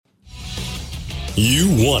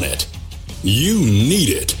You want it. You need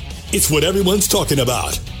it. It's what everyone's talking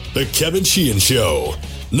about. The Kevin Sheehan Show.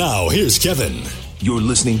 Now, here's Kevin. You're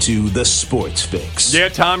listening to The Sports Fix. Yeah,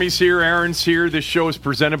 Tommy's here, Aaron's here. This show is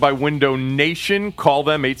presented by Window Nation. Call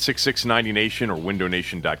them, 866-90Nation or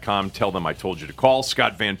windownation.com. Tell them I told you to call.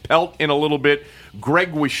 Scott Van Pelt in a little bit.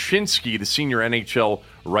 Greg Wyshynski, the senior NHL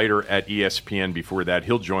writer at ESPN. Before that,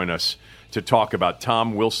 he'll join us to talk about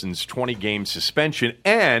Tom Wilson's 20-game suspension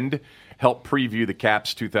and help preview the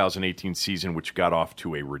Caps' 2018 season, which got off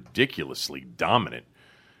to a ridiculously dominant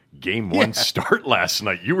Game 1 start last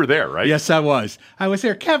night. You were there, right? Yes, I was. I was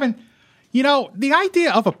there. Kevin, you know, the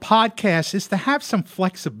idea of a podcast is to have some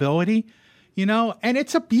flexibility, you know, and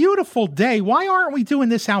it's a beautiful day. Why aren't we doing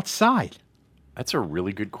this outside? That's a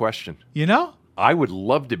really good question. You know? I would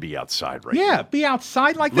love to be outside right now. Yeah, be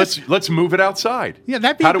outside like this. Let's move it outside. Yeah,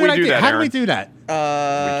 that'd be How a do good we do idea. that, How Aaron? do we do that? We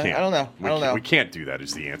can't. I don't know. We can't do that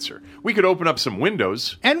is the answer. We could open up some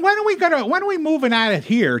windows. And when are we moving out of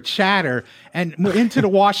here, chatter, and into the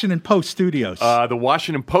Washington Post studios? The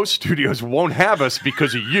Washington Post studios won't have us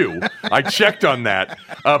because of you. I checked on that.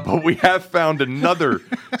 But we have found another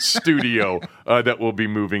studio that we'll be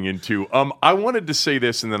moving into. I wanted to say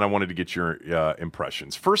this, and then I wanted to get your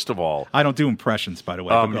impressions. First of all, I don't do impressions, by the way.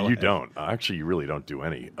 but go you ahead. don't. Actually, you really don't do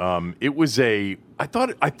any. It was I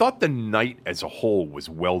thought the night as a whole was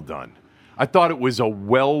well done. I thought it was a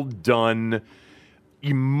well done,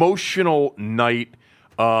 emotional night.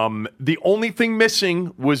 The only thing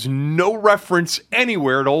missing was no reference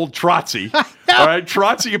anywhere to old Trotzy. All right,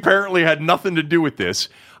 Trotzy apparently had nothing to do with this.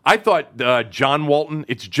 I thought John Walton,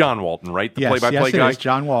 it's John Walton, right? The play-by-play guy? Yes, it is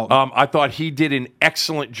John Walton. I thought he did an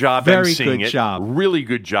excellent job Very emceeing good it. job. Really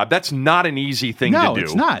good job. That's not an easy thing to do. No,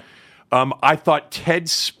 it's not. I thought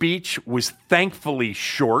Ted's speech was thankfully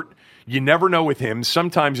short. You never know with him.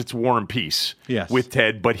 Sometimes it's War and Peace with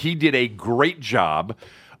Ted, but he did a great job.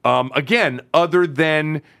 Again, other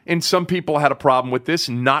than, and some people had a problem with this,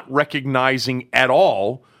 not recognizing at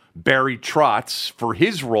all Barry Trotz for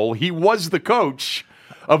his role. He was the coach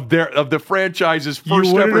of the franchise's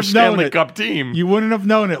first ever Stanley Cup team. You wouldn't have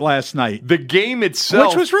known it last night. The game itself,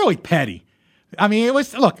 which was really petty. I mean, it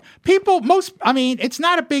was, look, it's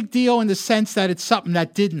not a big deal in the sense that it's something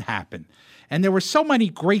that didn't happen. And there were so many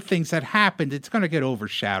great things that happened, it's going to get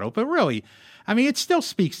overshadowed. But really, I mean, it still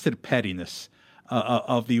speaks to the pettiness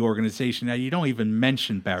of the organization that you don't even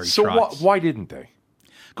mention Barry Trotz. So why didn't they?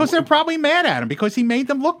 Because they're probably mad at him because he made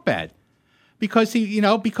them look bad. Because he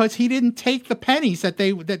didn't take the pennies that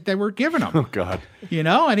they were giving him. Oh God! You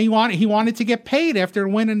know, and he wanted to get paid after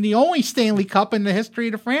winning the only Stanley Cup in the history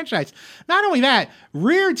of the franchise. Not only that,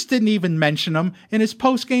 Reards didn't even mention him in his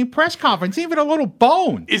post-game press conference, even a little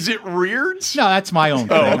bone. Is it Reards? No, that's my own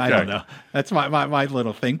thing. Okay. I don't know. That's my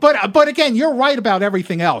little thing. But again, you're right about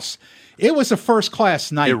everything else. It was a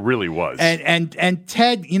first-class night. It really was. And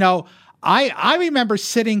Ted, you know, I remember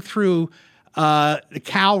sitting through the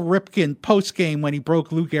Cal Ripken post game when he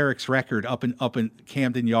broke Lou Gehrig's record up in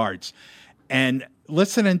Camden Yards, and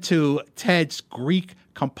listening to Ted's Greek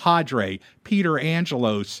compadre Peter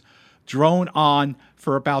Angelos drone on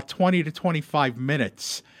for about 20 to 25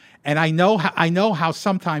 minutes. And I know how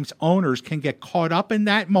sometimes owners can get caught up in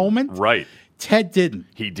that moment. Right. Ted didn't.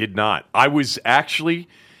 He did not. I was actually,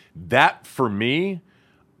 that for me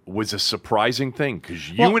was a surprising thing because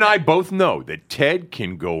you and I both know that Ted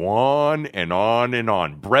can go on and on and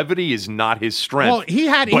on. Brevity is not his strength. Well, he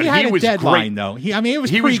had a deadline, though. It was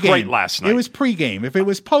he pregame. was great last night. It was pregame. If it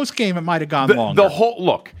was postgame, it might have gone longer.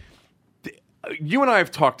 You and I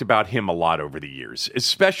have talked about him a lot over the years,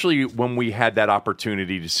 especially when we had that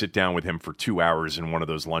opportunity to sit down with him for 2 hours in one of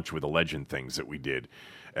those Lunch with a Legend things that we did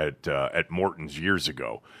at Morton's years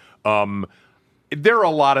ago. There are a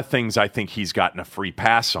lot of things I think he's gotten a free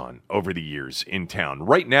pass on over the years in town.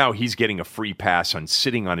 Right now, he's getting a free pass on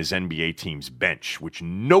sitting on his NBA team's bench, which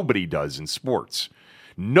nobody does in sports.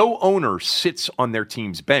 No owner sits on their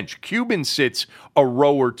team's bench. Cuban sits a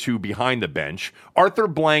row or two behind the bench. Arthur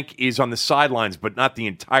Blank is on the sidelines, but not the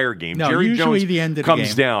entire game. No, Jerry usually Jones the end of the comes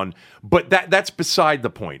game. down, but that's beside the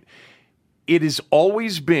point. It has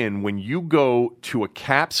always been when you go to a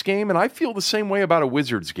Caps game, and I feel the same way about a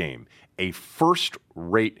Wizards game, a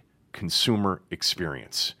first-rate consumer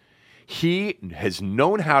experience. He has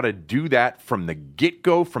known how to do that from the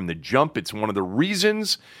get-go, from the jump. It's one of the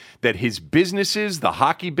reasons that his businesses, the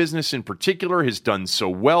hockey business in particular, has done so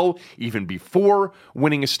well even before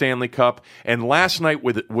winning a Stanley Cup. And last night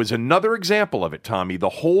was another example of it, Tommy. The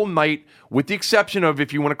whole night, with the exception of,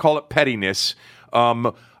 if you want to call it pettiness,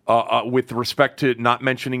 with respect to not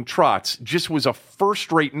mentioning Trotz, just was a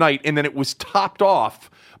first-rate night, and then it was topped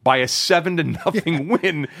off by a 7-0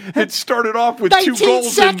 win that started off with 19 2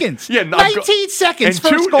 goals. seconds. 19 seconds.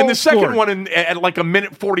 And first goal and the second scored. one at like a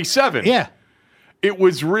minute 47. Yeah. It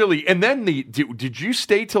was really, and then did you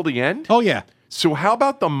stay till the end? Oh, yeah. So how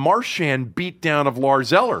about the Marchand beatdown of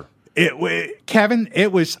Lars Eller? Kevin,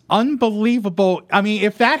 it was unbelievable. I mean,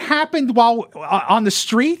 if that happened while on the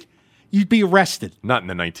street, you'd be arrested. Not in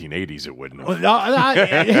the 1980s, it wouldn't have.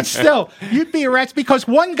 It's still, you'd be arrested because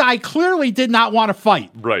one guy clearly did not want to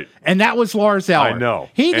fight. Right. And that was Lars Eller. I know.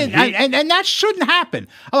 He didn't, and that shouldn't happen.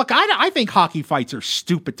 Look, I think hockey fights are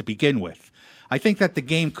stupid to begin with. I think that the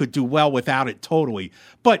game could do well without it totally.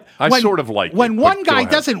 But when one guy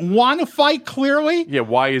doesn't want to fight clearly. Yeah,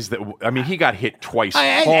 why is that? I mean, he got hit twice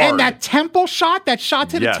hard. And that temple shot, that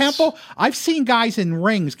shot to the temple, I've seen guys in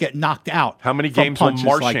rings get knocked out. How many games will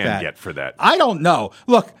Marchand get for that? I don't know.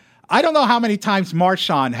 Look, I don't know how many times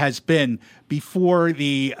Marchand has been before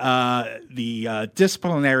the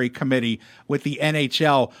disciplinary committee with the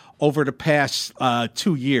NHL over the past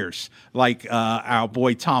 2 years, like our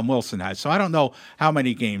boy Tom Wilson has. So I don't know how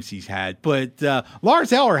many games he's had. But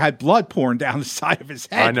Lars Eller had blood pouring down the side of his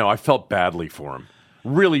head. I know. I felt badly for him.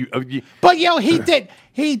 Really. But, he did.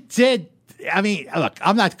 He did. I mean, look,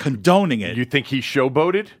 I'm not condoning it. You think he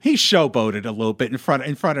showboated? He showboated a little bit in front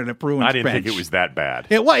of the Bruins bench. I didn't think it was that bad.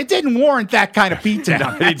 It didn't warrant that kind of beatdown. No,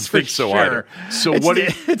 I didn't think so either. So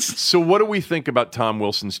what do we think about Tom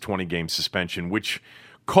Wilson's 20-game suspension, which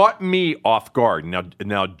caught me off guard?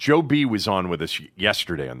 Now Joe B was on with us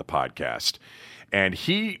yesterday on the podcast. And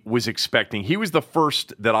he was the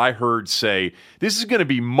first that I heard say, this is going to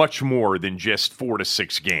be much more than just 4 to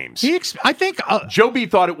 6 games. I think Joe B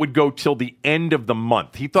thought it would go till the end of the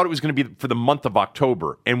month. He thought it was going to be for the month of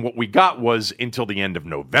October. And what we got was until the end of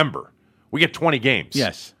November. We get 20 games.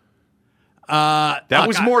 Yes. That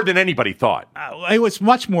was more than anybody thought. It was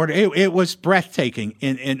much more. It was breathtaking.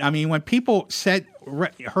 And I mean, when people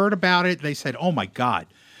heard about it, they said, oh, my God.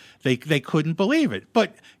 They couldn't believe it.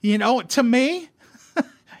 But, to me,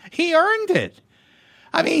 he earned it.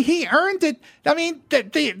 I mean, he earned it. I mean,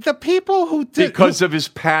 the people who did... Because of his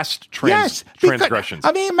past transgressions.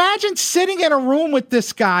 I mean, imagine sitting in a room with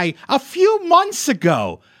this guy a few months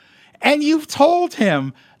ago, and you've told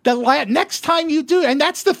him the next time you do, and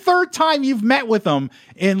that's the third time you've met with him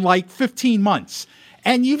in like 15 months,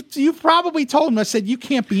 and you've probably told him, I said, you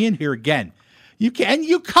can't be in here again.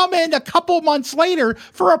 You come in a couple months later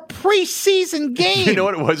for a preseason game. You know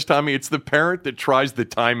what it was, Tommy? It's the parent that tries the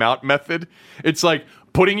timeout method. It's like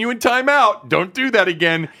putting you in timeout. Don't do that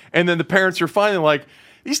again. And then the parents are finally like,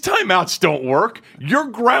 these timeouts don't work. You're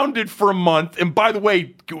grounded for a month. And by the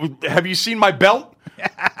way, have you seen my belt?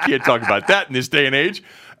 Can't talk about that in this day and age.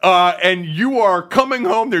 And you are coming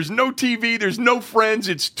home. There's no TV. There's no friends.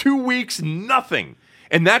 It's 2 weeks, nothing.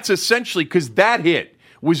 And that's essentially because that hit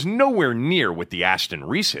was nowhere near what the Aston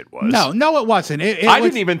Reese hit was. No, it wasn't. I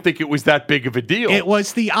didn't even think it was that big of a deal. It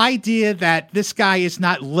was the idea that this guy is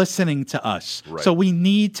not listening to us, right. So we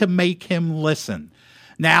need to make him listen.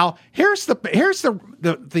 Now, here's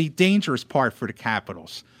the dangerous part for the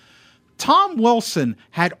Capitals. Tom Wilson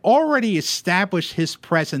had already established his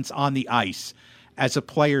presence on the ice as a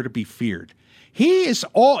player to be feared. He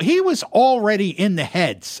was already in the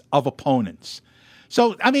heads of opponents.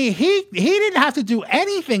 So, I mean, he didn't have to do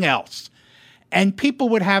anything else, and people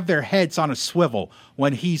would have their heads on a swivel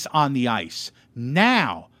when he's on the ice.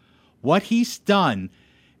 Now, what he's done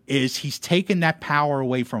is he's taken that power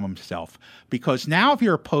away from himself, because now if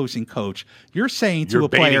you're opposing coach, you're saying to a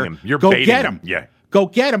player, go get him. Yeah. Go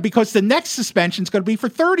get him, because the next suspension is going to be for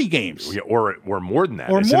 30 games. Yeah, or more than that.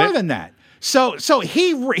 Or more than that. So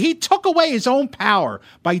he took away his own power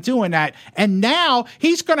by doing that, and now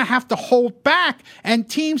he's going to have to hold back, and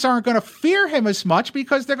teams aren't going to fear him as much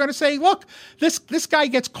because they're going to say, look, this guy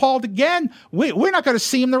gets called again. We're not going to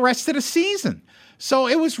see him the rest of the season. So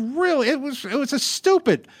it was a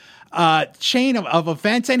stupid chain of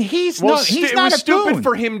events, and he's not a goon. It was stupid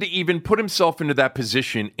for him to even put himself into that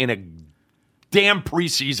position in a damn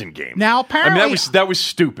preseason game. Now, apparently, that was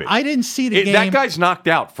stupid. I didn't see the game. That guy's knocked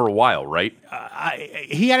out for a while, right?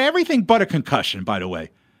 He had everything but a concussion, by the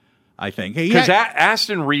way. I think because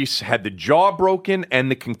Aston Reese had the jaw broken and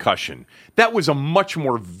the concussion. That was a much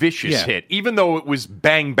more vicious hit, even though it was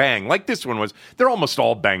bang bang like this one was. They're almost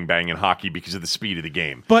all bang bang in hockey because of the speed of the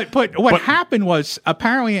game. But what happened was,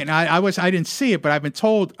 apparently, and I didn't see it, but I've been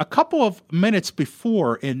told a couple of minutes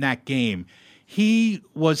before in that game, he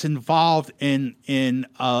was involved in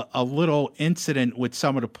a little incident with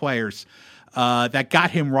some of the players that got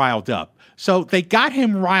him riled up. So they got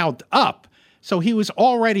him riled up. So he was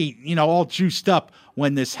already, all juiced up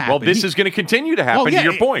when this happened. Well, this is going to continue to happen. To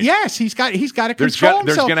your point, yes, he's got to control himself.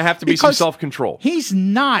 There's going to have to be some self-control. He's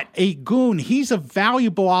not a goon. He's a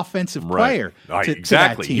valuable offensive player. Right. To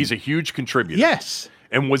Exactly. that team. He's a huge contributor. Yes.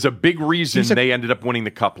 And was a big reason they ended up winning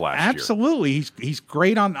the Cup last year. Absolutely. He's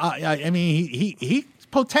great on he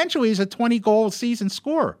potentially is a 20-goal season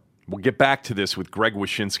scorer. We'll get back to this with Greg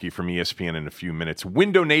Wyshynski from ESPN in a few minutes.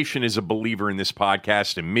 Window Nation is a believer in this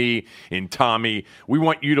podcast, and me, and Tommy. We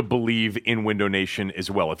want you to believe in Window Nation as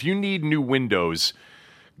well. If you need new windows,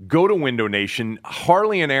 go to Window Nation.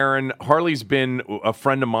 Harley and Aaron, Harley's been a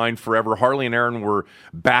friend of mine forever. Harley and Aaron were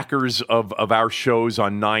backers of our shows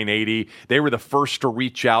on 980. They were the first to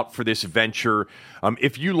reach out for this venture.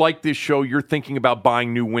 If you like this show, you're thinking about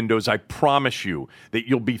buying new windows, I promise you that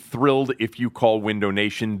you'll be thrilled if you call Window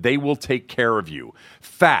Nation. They will take care of you.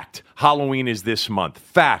 Fact, Halloween is this month.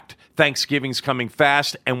 Fact, Thanksgiving's coming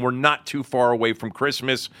fast, and we're not too far away from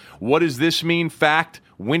Christmas. What does this mean? Fact,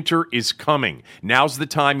 winter is coming. Now's the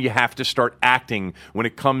time you have to start acting when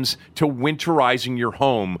it comes to winterizing your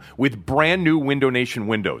home with brand new Window Nation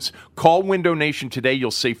windows. Call Window Nation today.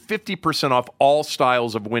 You'll save 50% off all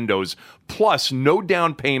styles of windows, plus no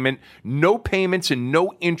down payment, no payments, and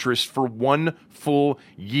no interest for 1 full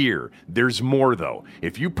year. There's more, though.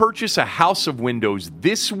 If you purchase a house of windows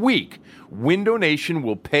this week, Window Nation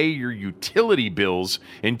will pay your utility bills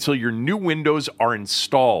until your new windows are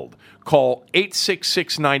installed. Call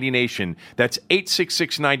 866-90-NATION. That's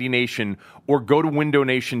 866-90-NATION, or go to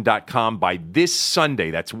windownation.com by this Sunday.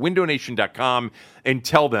 That's windownation.com, and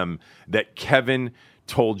tell them that Kevin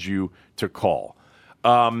told you to call.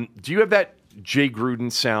 Do you have that Jay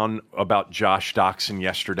Gruden sound about Josh Doctson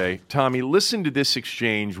yesterday? Tommy, listen to this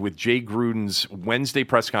exchange with Jay Gruden's Wednesday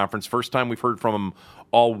press conference. First time we've heard from him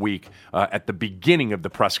all week, at the beginning of the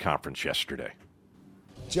press conference yesterday.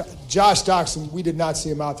 Josh Doctson, we did not see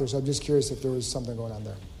him out there, so I'm just curious if there was something going on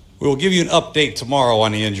there. We will give you an update tomorrow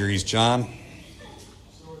on the injuries, John.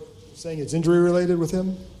 So you're saying it's injury-related with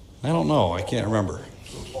him? I don't know. I can't remember.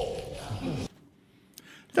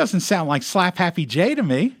 Doesn't sound like Slap Happy Jay to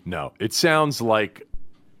me. No, it sounds like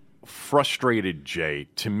frustrated Jay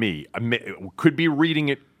to me. Could be reading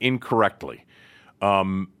it incorrectly.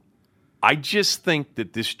 I just think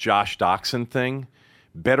that this Josh Doctson thing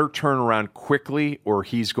better turn around quickly, or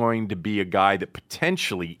he's going to be a guy that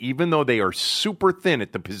potentially, even though they are super thin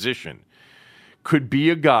at the position, could be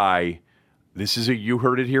a guy, you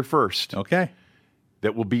heard it here first, okay,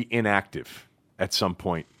 that will be inactive at some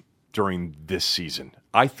point during this season.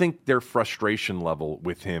 I think their frustration level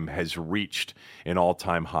with him has reached an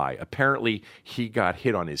all-time high. Apparently, he got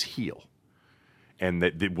hit on his heel. And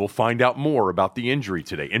that we'll find out more about the injury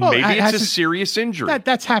today. And maybe it's a serious injury.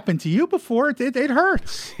 That's happened to you before. It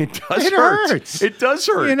hurts. It does hurt. It does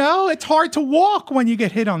hurt. You know, it's hard to walk when you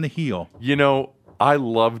get hit on the heel. You know, I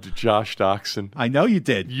loved Josh Doctson. I know you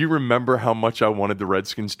did. You remember how much I wanted the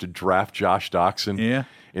Redskins to draft Josh Doctson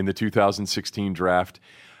in the 2016 draft.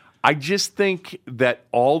 I just think that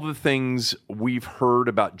all the things we've heard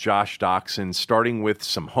about Josh Doctson, starting with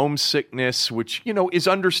some homesickness, which, you know, is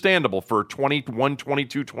understandable for a 21,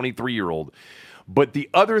 22, 23-year-old. But the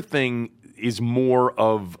other thing is more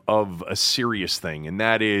of a serious thing, and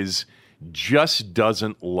that is just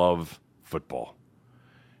doesn't love football.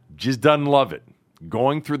 Just doesn't love it.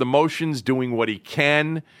 Going through the motions, doing what he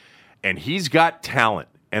can, and he's got talent.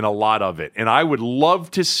 And a lot of it. And I would love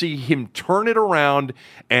to see him turn it around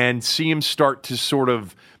and see him start to sort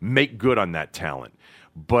of make good on that talent.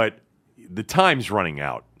 But the time's running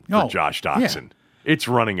out for Josh Doctson. Yeah. It's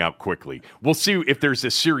running out quickly. We'll see if there's a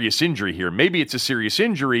serious injury here. Maybe it's a serious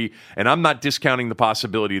injury, and I'm not discounting the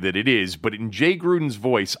possibility that it is. But in Jay Gruden's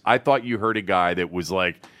voice, I thought you heard a guy that was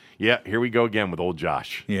like, yeah, here we go again with old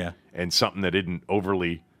Josh. Yeah. And something that isn't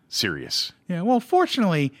overly serious. Yeah, well,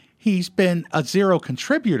 fortunately, he's been a zero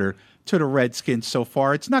contributor to the Redskins so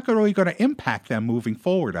far. It's not really going to impact them moving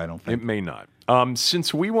forward, I don't think. It may not.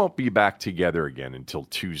 Since we won't be back together again until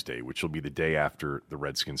Tuesday, which will be the day after the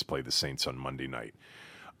Redskins play the Saints on Monday night,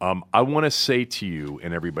 I want to say to you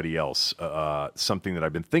and everybody else something that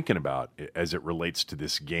I've been thinking about as it relates to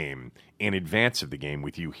this game in advance of the game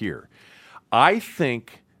with you here. I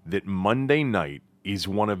think that Monday night is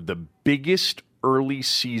one of the biggest early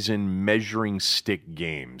season measuring stick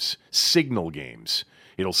games, signal games.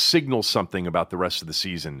 It'll signal something about the rest of the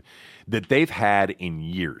season that they've had in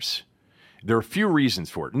years. There are a few reasons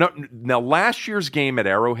for it. Now last year's game at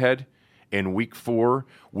Arrowhead in Week 4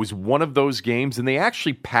 was one of those games, and they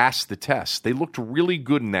actually passed the test. They looked really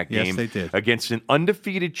good in that game. Yes, they did. Against an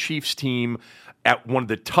undefeated Chiefs team at one of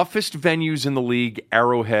the toughest venues in the league,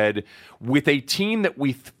 Arrowhead, with a team that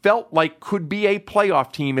we felt like could be a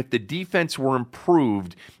playoff team if the defense were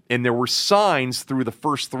improved. And there were signs through the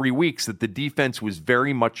first 3 weeks that the defense was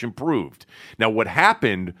very much improved. Now, what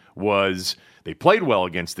happened was they played well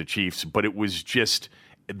against the Chiefs, but it was just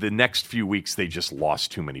the next few weeks they just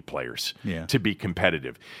lost too many players to be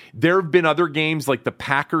competitive. There have been other games like the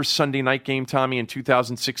Packers Sunday night game, Tommy, in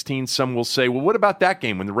 2016. Some will say, well, what about that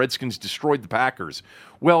game when the Redskins destroyed the Packers?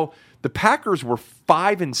 Well, the Packers were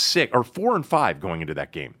 5-6 or 4-5 going into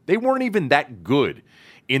that game. They weren't even that good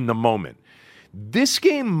in the moment. This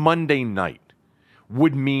game Monday night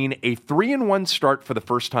would mean a 3-1 start for the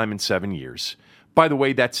first time in 7 years. By the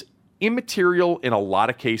way, that's immaterial in a lot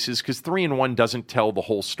of cases because 3-1 doesn't tell the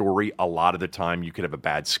whole story. A lot of the time, you could have a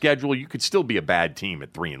bad schedule. You could still be a bad team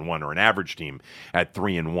at 3-1 or an average team at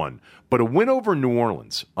 3-1. But a win over New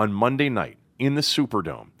Orleans on Monday night in the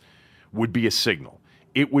Superdome would be a signal.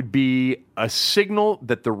 It would be a signal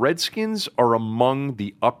that the Redskins are among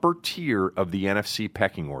the upper tier of the NFC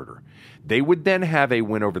pecking order. They would then have a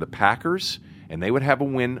win over the Packers, and they would have a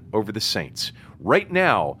win over the Saints. Right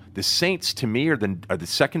now, the Saints, to me, are the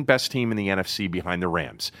second best team in the NFC behind the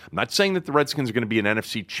Rams. I'm not saying that the Redskins are going to be an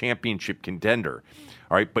NFC championship contender,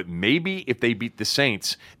 all right, but maybe if they beat the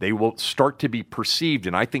Saints, they will start to be perceived,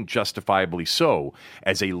 and I think justifiably so,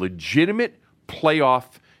 as a legitimate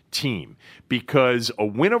playoff team, because a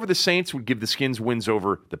win over the Saints would give the Skins wins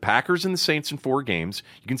over the Packers and the Saints in 4 games.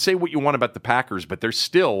 You can say what you want about the Packers, but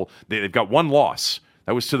they've got one loss.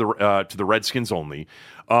 That was to the Redskins only.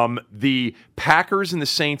 The Packers and the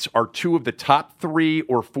Saints are 2 of the top 3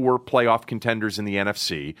 or 4 playoff contenders in the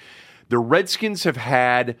NFC. The Redskins have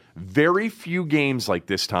had very few games like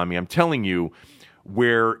this, Tommy. I'm telling you,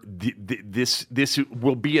 where this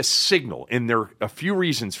will be a signal, and there are a few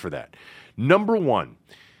reasons for that. Number one,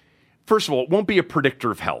 first of all, it won't be a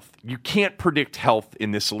predictor of health. You can't predict health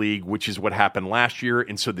in this league, which is what happened last year.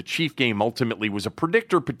 And so the Chief game ultimately was a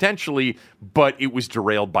predictor potentially, but it was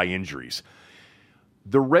derailed by injuries.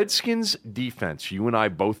 The Redskins defense, you and I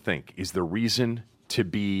both think, is the reason to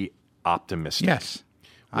be optimistic. Yes,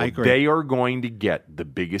 I agree. They are going to get the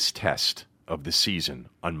biggest test of the season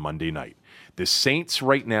on Monday night. The Saints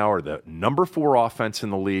right now are the number 4 offense in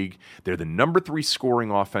the league. They're the number 3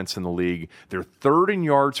 scoring offense in the league. They're 3rd in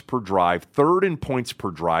yards per drive, 3rd in points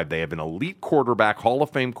per drive. They have an elite quarterback, Hall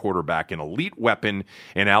of Fame quarterback, an elite weapon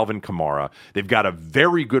in Alvin Kamara. They've got a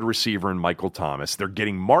very good receiver in Michael Thomas. They're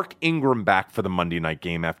getting Mark Ingram back for the Monday night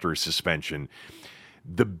game after his suspension.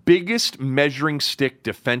 The biggest measuring stick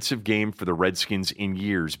defensive game for the Redskins in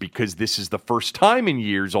years, because this is the first time in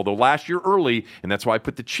years, although last year early, and that's why I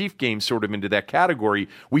put the Chief game sort of into that category,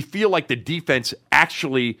 we feel like the defense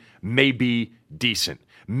actually may be decent,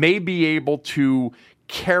 may be able to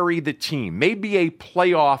carry the team, may be a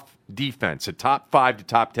playoff defense, a top 5 to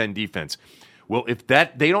top 10 defense. Well, if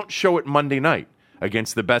that they don't show it Monday night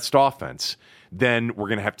against the best offense, then we're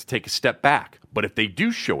going to have to take a step back. But if they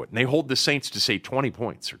do show it, and they hold the Saints to, say, 20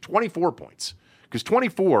 points or 24 points, because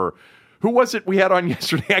 24, who was it we had on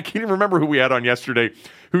yesterday? I can't even remember who we had on yesterday,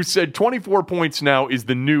 who said 24 points now is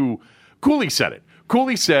the new – Cooley said it.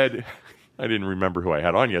 Cooley said – I didn't remember who I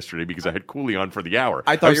had on yesterday because I had Cooley on for the hour.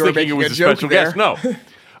 I thought you were making it was a joke special there. guest.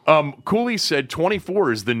 No. Cooley said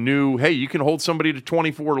 24 is the new, hey, you can hold somebody to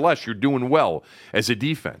 24 or less. You're doing well as a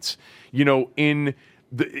defense. You know, in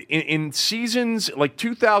seasons like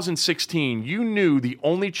 2016, you knew the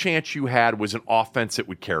only chance you had was an offense that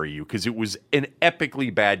would carry you because it was an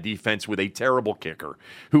epically bad defense with a terrible kicker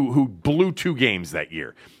who blew 2 games that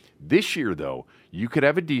year. This year, though, you could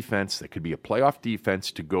have a defense that could be a playoff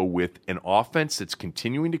defense to go with an offense that's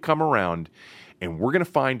continuing to come around, and we're going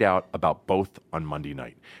to find out about both on Monday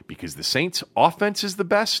night because the Saints' offense is the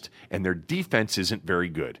best and their defense isn't very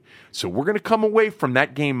good. So we're going to come away from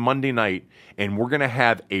that game Monday night, and we're going to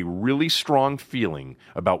have a really strong feeling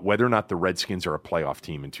about whether or not the Redskins are a playoff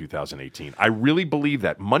team in 2018. I really believe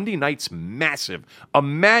that. Monday night's massive.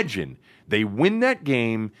 Imagine they win that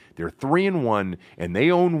game, they're 3-1, and they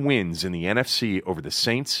own wins in the NFC over the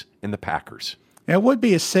Saints and the Packers. It would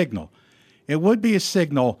be a signal. It would be a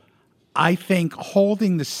signal. I think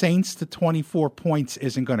holding the Saints to 24 points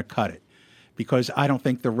isn't going to cut it because I don't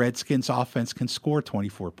think the Redskins offense can score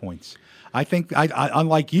 24 points. I think,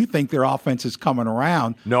 unlike you think their offense is coming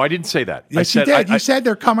around. No, I didn't say that. Yes, you did. You said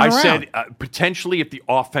they're coming around. I said potentially if the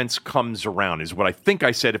offense comes around is what I think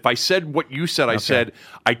I said. If I said what you said, I said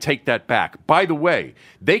I take that back. By the way,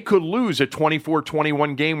 they could lose a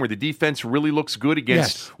 24-21 game where the defense really looks good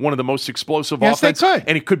against one of the most explosive offenses. They could.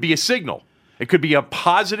 And it could be a signal. It could be a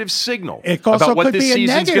positive signal it also about what could this be a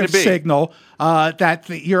season's going to be. Signal that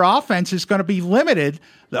your offense is going to be limited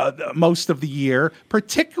most of the year,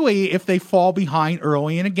 particularly if they fall behind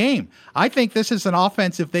early in a game. I think this is an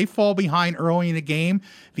offense, if they fall behind early in a game,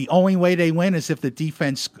 the only way they win is if the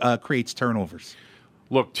defense creates turnovers.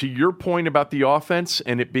 Look, to your point about the offense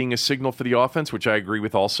and it being a signal for the offense, which I agree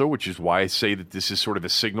with also, which is why I say that this is sort of a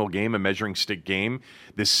signal game, a measuring stick game.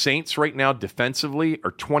 The Saints right now defensively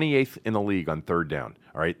are 28th in the league on third down.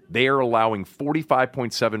 All right, they are allowing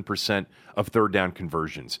 45.7% of third down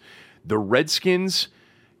conversions. The Redskins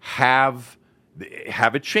have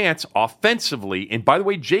a chance offensively. And by the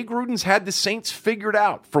way, Jay Gruden's had the Saints figured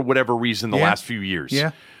out for whatever reason the last few years.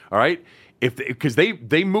 Yeah. All right. Because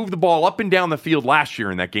they moved the ball up and down the field last year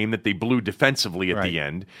in that game that they blew defensively at the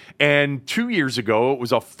end, and 2 years ago it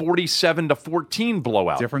was a 47-14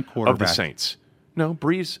 blowout Different quarterback of the Saints. No,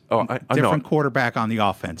 Breeze. Oh, I different know. quarterback on the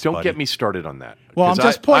offense. Don't get me started on that. Well, I'm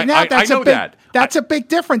just pointing out that's a big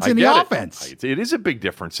difference in the offense. It is a big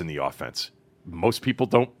difference in the offense. Most people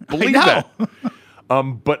don't believe that.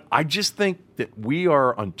 But I just think that we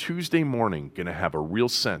are on Tuesday morning going to have a real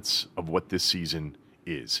sense of what this season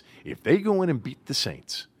is. If they go in and beat the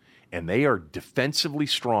Saints and they are defensively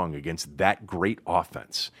strong against that great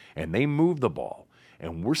offense and they move the ball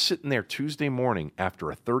and we're sitting there Tuesday morning after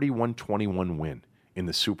a 31-21 win in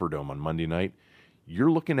the Superdome on Monday night, you're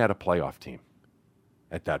looking at a playoff team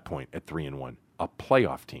at that point at 3-1, a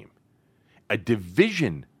playoff team, a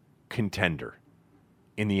division contender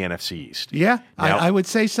in the NFC East. Yeah, now, I would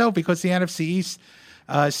say so because the NFC East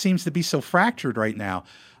seems to be so fractured right now.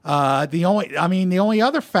 The only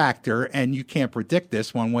other factor, and you can't predict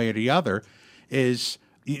this one way or the other, is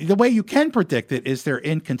the way you can predict it is their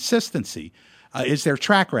inconsistency, is their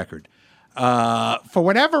track record. For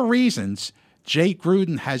whatever reasons, Jay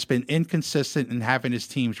Gruden has been inconsistent in having his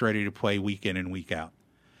teams ready to play week in and week out.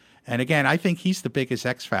 And again, I think he's the biggest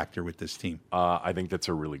X factor with this team. I think that's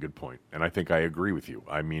a really good point, and I think I agree with you.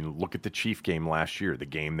 I mean, look at the Chief game last year, the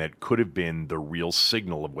game that could have been the real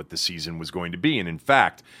signal of what the season was going to be. And in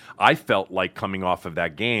fact, I felt like coming off of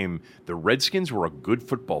that game, the Redskins were a good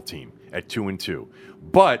football team at 2-2.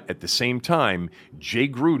 But at the same time, Jay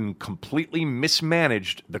Gruden completely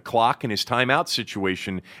mismanaged the clock and his timeout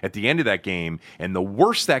situation at the end of that game. And the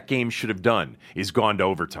worst that game should have done is gone to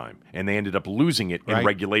overtime. And they ended up losing it in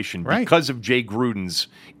regulation because of Jay Gruden's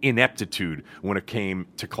ineptitude when it came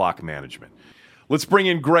to clock management. Let's bring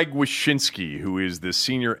in Greg Wyshynski, who is the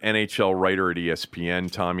senior NHL writer at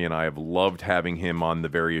ESPN. Tommy and I have loved having him on the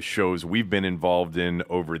various shows we've been involved in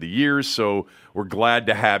over the years, so we're glad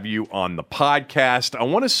to have you on the podcast. I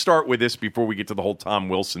want to start with this before we get to the whole Tom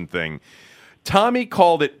Wilson thing. Tommy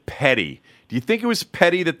called it petty. Do you think it was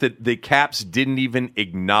petty that the Caps didn't even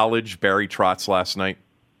acknowledge Barry Trotz last night?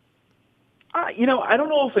 I don't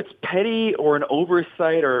know if it's petty or an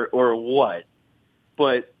oversight or what,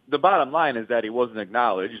 but the bottom line is that he wasn't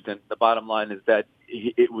acknowledged, and the bottom line is that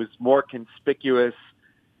it was more conspicuous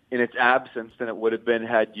in its absence than it would have been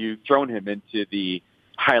had you thrown him into the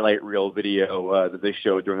highlight reel video that they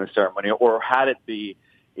showed during the ceremony, or had it be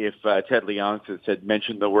if Ted Leonsis had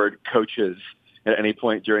mentioned the word coaches at any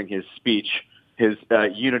point during his speech, his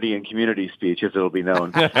unity and community speech, as it'll be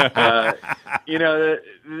known. It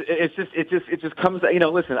just comes.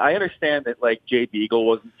 Listen, I understand that like Jay Beagle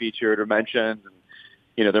wasn't featured or mentioned. And,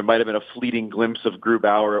 there might have been a fleeting glimpse of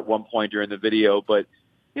Grubauer at one point during the video, but,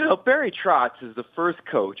 Barry Trotz is the first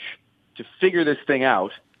coach to figure this thing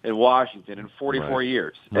out in Washington in 44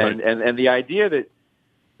 years. Right. And the idea that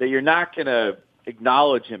you're not going to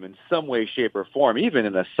acknowledge him in some way, shape, or form, even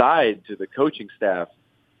an aside to the coaching staff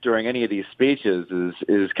during any of these speeches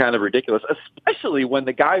is kind of ridiculous, especially when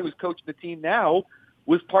the guy who's coaching the team now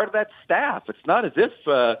was part of that staff. It's not as if,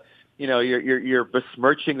 you're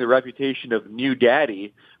besmirching the reputation of new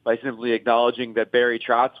daddy by simply acknowledging that Barry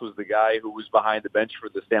Trotz was the guy who was behind the bench for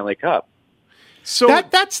the Stanley Cup. So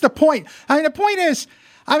that's the point. The point is,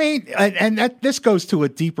 this goes to a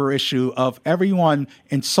deeper issue of everyone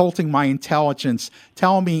insulting my intelligence,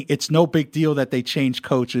 telling me it's no big deal that they change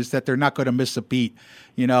coaches, that they're not going to miss a beat.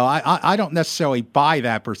 I don't necessarily buy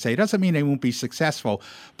that per se. It doesn't mean they won't be successful.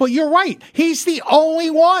 But you're right. He's the only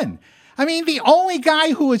one. The only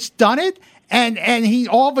guy who has done it and he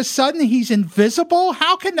all of a sudden he's invisible?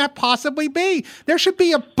 How can that possibly be? There should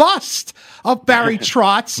be a bust of Barry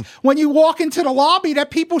Trotz when you walk into the lobby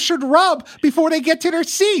that people should rub before they get to their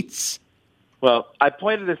seats. Well, I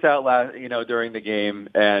pointed this out during the game,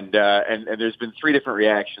 and there's been three different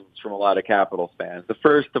reactions from a lot of Capitals fans. The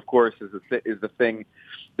first, of course, is the thing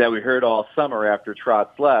that we heard all summer after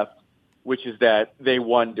Trotz left, which is that they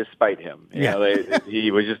won despite him.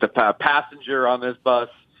 He was just a passenger on this bus.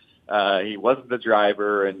 He wasn't the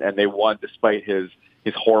driver, and they won despite his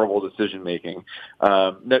horrible decision making.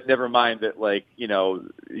 Never mind that,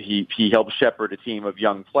 he helped shepherd a team of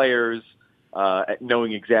young players,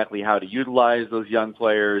 knowing exactly how to utilize those young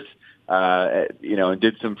players, and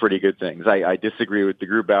did some pretty good things. I disagree with the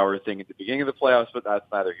Grubauer thing at the beginning of the playoffs, but that's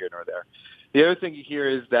neither here nor there. The other thing you hear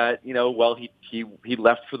is that, he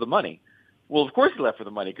left for the money. Well, of course he left for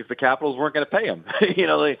the money because the Capitals weren't going to pay him.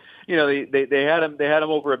 They had him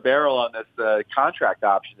over a barrel on this contract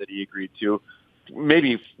option that he agreed to,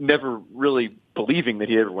 maybe never really believing that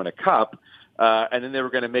he'd ever win a cup. And then they were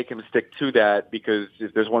going to make him stick to that because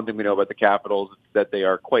if there's one thing we know about the Capitals, it's that they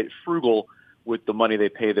are quite frugal with the money they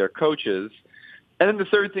pay their coaches. And then the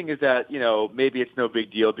third thing is that, maybe it's no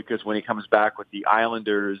big deal because when he comes back with the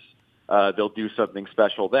Islanders, they'll do something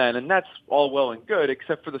special then. And that's all well and good,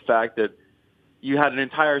 except for the fact that you had an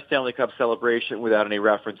entire Stanley Cup celebration without any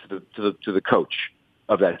reference to the coach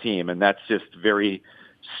of that team. And that's just very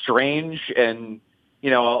strange. And,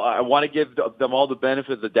 I want to give them all the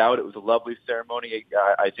benefit of the doubt. It was a lovely ceremony.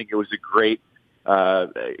 I think it was a great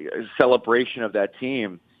celebration of that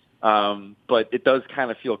team. But it does kind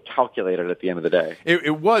of feel calculated at the end of the day.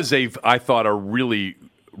 It was, I thought, a really,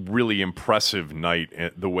 really impressive night,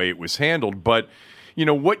 the way it was handled. But,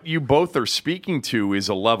 what you both are speaking to is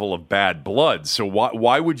a level of bad blood. So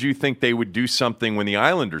why would you think they would do something when the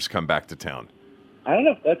Islanders come back to town? I don't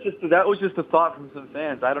know. That was just a thought from some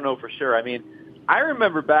fans. I don't know for sure. I mean, I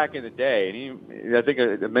remember back in the day, and I think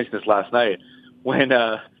I mentioned this last night, when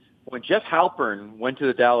Jeff Halpern went to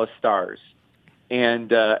the Dallas Stars and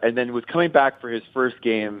then was coming back for his first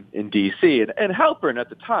game in D.C. And Halpern at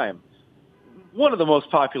the time, one of the most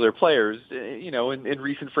popular players, in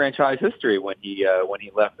recent franchise history when he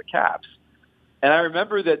left the Caps. And I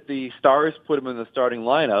remember that the Stars put him in the starting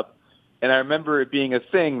lineup, and I remember it being a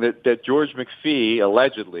thing that George McPhee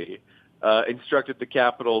allegedly instructed the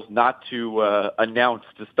Capitals not to announce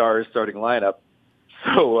the Stars starting lineup,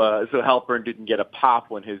 so Halpern didn't get a pop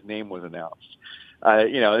when his name was announced.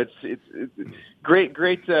 It's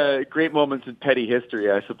great moments in petty history,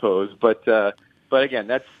 I suppose. But again,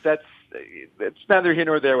 that's neither here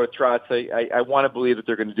nor there with Trotz. I want to believe that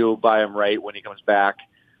they're going to do by him right when he comes back.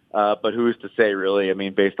 But who's to say, really? I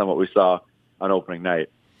mean, based on what we saw on opening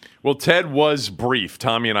night. Well, Ted was brief.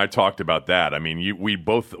 Tommy and I talked about that. I mean,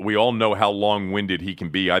 we all know how long-winded he can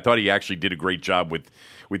be. I thought he actually did a great job with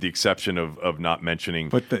the exception of not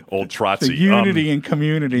mentioning old Trotzy. The unity and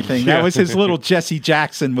community thing. That was his little Jesse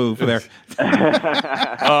Jackson move there.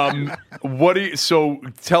 So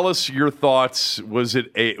tell us your thoughts. Was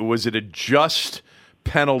it a just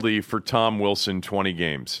penalty for Tom Wilson, 20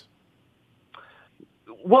 games?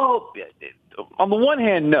 Well, on the one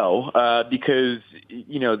hand, no, because,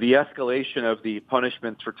 the escalation of the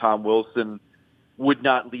punishments for Tom Wilson would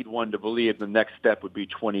not lead one to believe the next step would be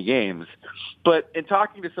 20 games. But in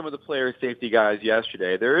talking to some of the player safety guys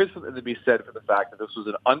yesterday, there is something to be said for the fact that this was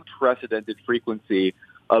an unprecedented frequency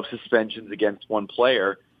of suspensions against one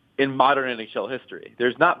player in modern NHL history.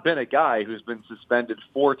 There's not been a guy who's been suspended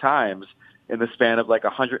 4 times in the span of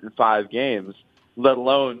 105 games, let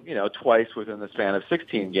alone, twice within the span of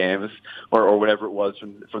 16 games or whatever it was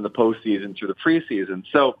from the postseason through the preseason.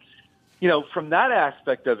 So, from that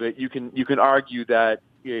aspect of it, you can argue that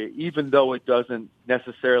even though it doesn't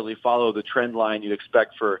necessarily follow the trend line you'd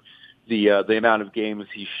expect for the amount of games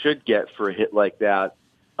he should get for a hit like that,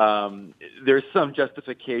 there's some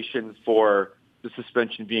justification for the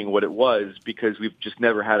suspension being what it was because we've just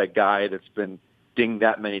never had a guy that's been dinged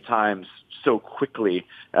that many times so quickly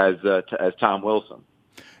as Tom Wilson.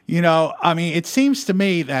 It seems to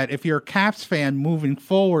me that if you're a Caps fan moving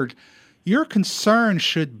forward, your concern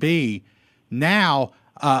should be now.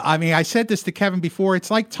 I said this to Kevin before.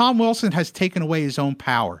 It's like Tom Wilson has taken away his own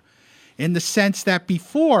power in the sense that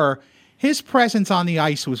before his presence on the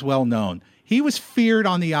ice was well known. He was feared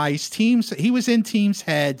on the ice. He was in teams'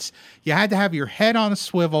 heads. You had to have your head on a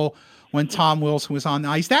swivel when Tom Wilson was on the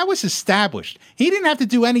ice. That was established. He didn't have to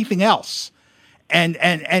do anything else. And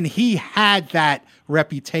he had that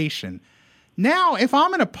reputation. Now, if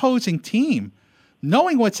I'm an opposing team,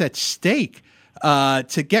 knowing what's at stake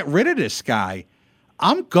to get rid of this guy,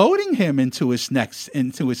 I'm goading him into his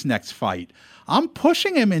next fight. I'm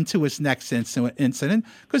pushing him into his next incident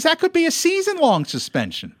because that could be a season-long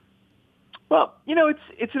suspension. Well,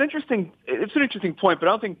 it's an interesting point, but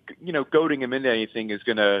I don't think goading him into anything is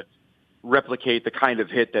going to replicate the kind of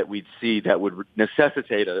hit that we'd see that would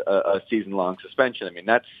necessitate a season-long suspension. I mean,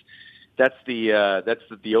 that's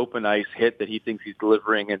the open ice hit that he thinks he's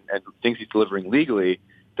delivering and thinks he's delivering legally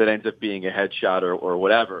that ends up being a headshot or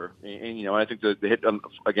whatever. And I think the hit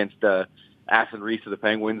against Aston Reese of the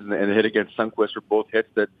Penguins and the hit against Sundqvist were both hits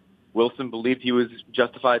that Wilson believed he was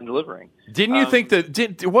justified in delivering. Didn't you think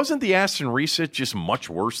that wasn't the Aston Reese hit just much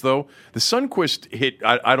worse though? The Sundqvist hit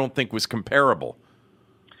I don't think was comparable.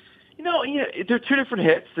 They're two different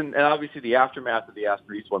hits, and obviously the aftermath of the Aston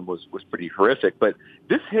Reese one was pretty horrific. But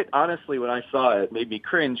this hit, honestly, when I saw it, made me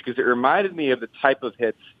cringe because it reminded me of the type of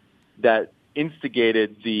hits that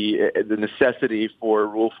instigated the necessity for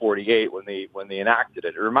Rule 48 when they enacted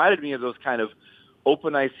it. It reminded me of those kind of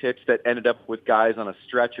open ice hits that ended up with guys on a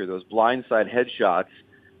stretcher, those blindside headshots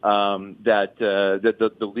that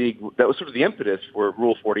the league, that was sort of the impetus for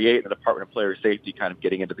Rule 48 and the Department of Player Safety kind of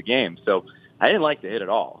getting into the game. So I didn't like the hit at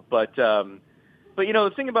all. But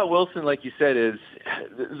the thing about Wilson, like you said, is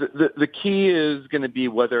the key is going to be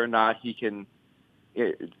whether or not he can.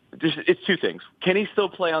 It's two things: can he still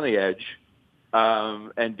play on the edge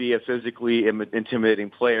and be a physically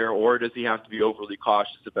intimidating player, or does he have to be overly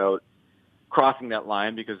cautious about crossing that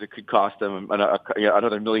line because it could cost them another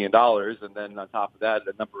 $1 million, and then on top of that,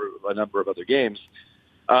 a number of other games.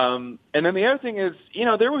 And then the other thing is,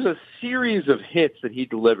 there was a series of hits that he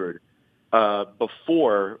delivered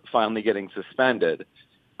before finally getting suspended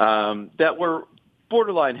that were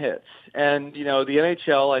borderline hits. And, the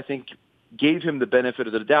NHL, I think, gave him the benefit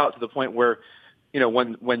of the doubt to the point where,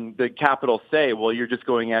 when the Capitals say, well, you're just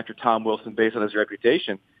going after Tom Wilson based on his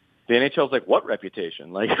reputation, the NHL's like, what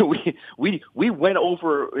reputation? Like we went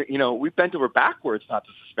over, we bent over backwards not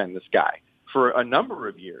to suspend this guy for a number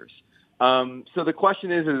of years. So the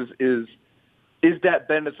question is that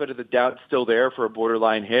benefit of the doubt still there for a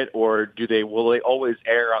borderline hit, or will they always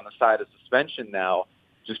err on the side of suspension now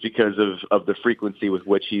just because of the frequency with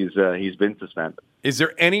which he's been suspended? Is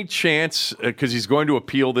there any chance, because he's going to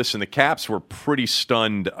appeal this, and the Caps were pretty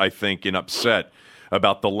stunned, I think, and upset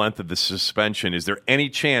about the length of the suspension, is there any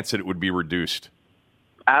chance that it would be reduced?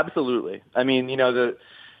 Absolutely. I mean, the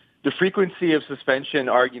frequency of suspension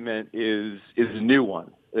argument is a new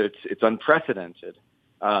one. It's unprecedented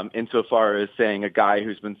insofar as saying a guy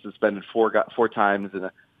who's been suspended four times in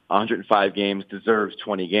 105 games deserves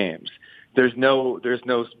 20 games. There's no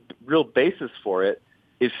real basis for it.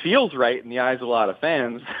 It feels right in the eyes of a lot of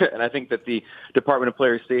fans, and I think that the Department of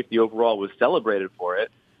Player Safety overall was celebrated for it.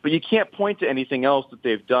 But you can't point to anything else that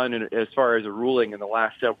they've done as far as a ruling in the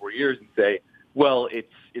last several years and say, well,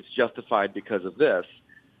 it's justified because of this.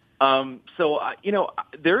 So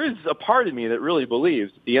there is a part of me that really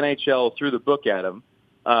believes the NHL threw the book at him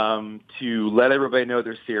to let everybody know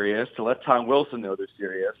they're serious, to let Tom Wilson know they're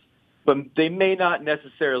serious. But they may not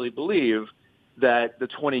necessarily believe that the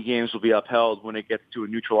 20 games will be upheld when it gets to a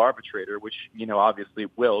neutral arbitrator, which, obviously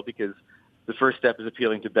it will, because the first step is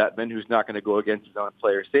appealing to Bettman, who's not going to go against his own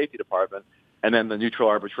player safety department, and then the neutral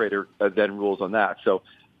arbitrator then rules on that. So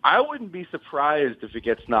I wouldn't be surprised if it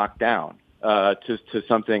gets knocked down to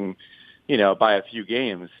something, by a few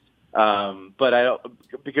games. But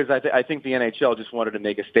because I think the NHL just wanted to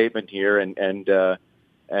make a statement here and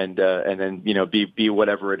then be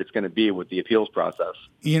whatever it's going to be with the appeals process.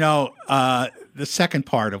 The second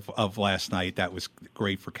part of last night that was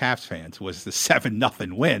great for Caps fans was the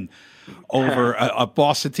 7-0 win over a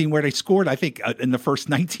Boston team where they scored, I think, in the first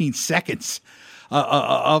 19 seconds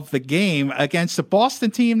of the game against a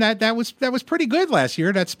Boston team that was pretty good last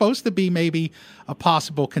year. That's supposed to be maybe a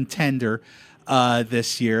possible contender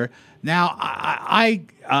this year. Now,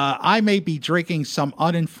 I may be drinking some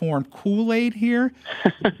uninformed Kool-Aid here,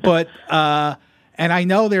 but and I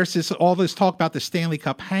know there's all this talk about the Stanley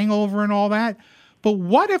Cup hangover and all that. But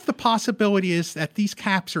what if the possibility is that these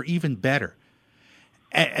Caps are even better,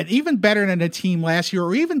 and even better than the team last year,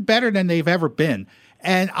 or even better than they've ever been?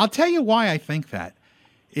 And I'll tell you why I think that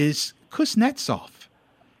is Kuznetsov,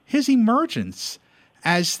 his emergence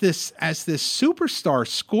as this superstar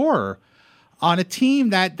scorer on a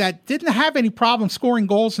team that didn't have any problem scoring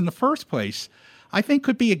goals in the first place, I think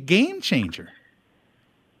could be a game changer.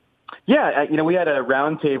 Yeah, we had a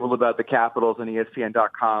roundtable about the Capitals on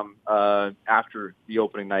ESPN.com after the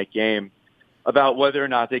opening night game about whether or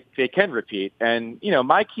not they can repeat. And,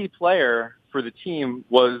 my key player for the team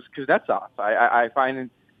was Kuznetsov. I find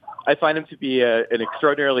him to be an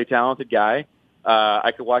extraordinarily talented guy.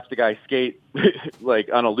 I could watch the guy skate like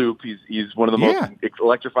on a loop. He's one of the most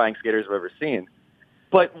electrifying skaters I've ever seen.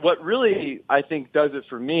 But what really I think does it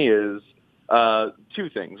for me is two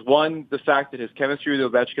things. One, the fact that his chemistry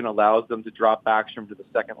with Ovechkin allows them to drop Backstrom to the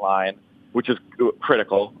second line, which is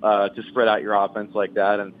critical to spread out your offense like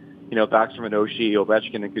that. And, Backstrom and Oshie,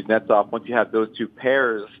 Ovechkin and Kuznetsov, once you have those two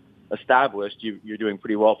pairs established, you're doing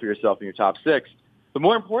pretty well for yourself in your top six. But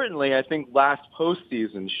more importantly, I think last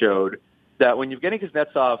postseason showed that when Evgeny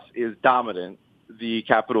Kuznetsov is dominant, the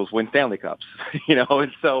Capitals win Stanley Cups.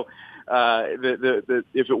 And so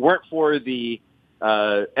if it weren't for the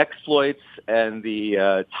exploits and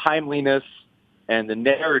the timeliness and the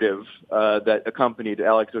narrative that accompanied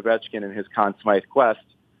Alex Ovechkin and his Conn Smythe quest,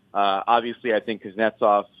 obviously I think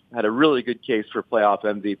Kuznetsov had a really good case for playoff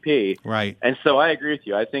MVP. Right. And so I agree with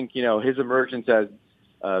you. I think, his emergence as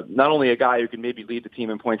not only a guy who can maybe lead the team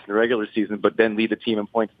in points in the regular season, but then lead the team in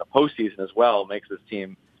points in the postseason as well makes this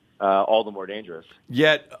team all the more dangerous.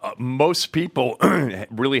 Yet most people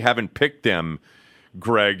really haven't picked them,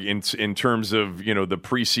 Greg, in terms of, the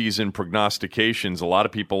preseason prognostications. A lot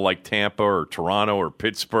of people like Tampa or Toronto or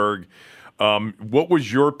Pittsburgh. What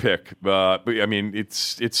was your pick? I mean,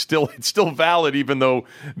 it's still valid, even though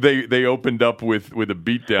they opened up with a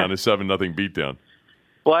beatdown, a 7-0 beatdown.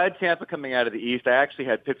 Well, I had Tampa coming out of the East. I actually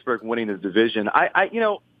had Pittsburgh winning the division.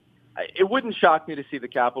 It wouldn't shock me to see the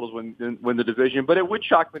Capitals win the division, but it would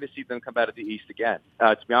shock me to see them come out of the East again,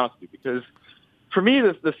 to be honest with you, because for me,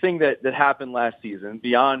 the thing that happened last season,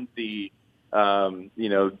 beyond the,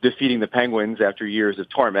 defeating the Penguins after years of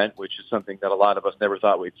torment, which is something that a lot of us never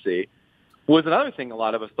thought we'd see, was another thing a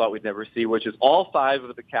lot of us thought we'd never see, which is all five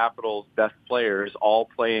of the Capitals' best players all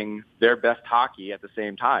playing their best hockey at the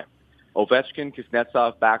same time. Ovechkin,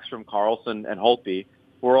 Kuznetsov, Backstrom, Karlsson, and Holtby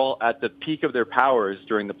were all at the peak of their powers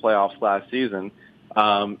during the playoffs last season,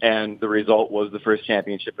 and the result was the first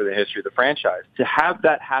championship in the history of the franchise. To have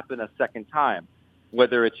that happen a second time,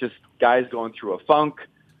 whether it's just guys going through a funk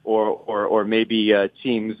or maybe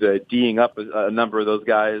teams D'ing up a number of those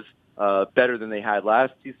guys better than they had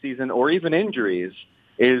last season, or even injuries,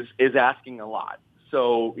 is asking a lot.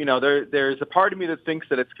 So, there's a part of me that thinks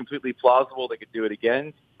that it's completely plausible they could do it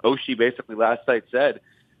again. Oshie basically last night said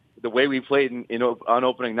the way we played on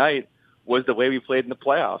opening night was the way we played in the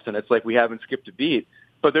playoffs, and it's like we haven't skipped a beat.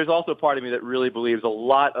 But there's also a part of me that really believes a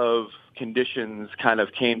lot of conditions kind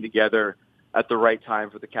of came together at the right time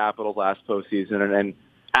for the Capitals last postseason, and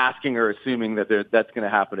asking or assuming that that's going to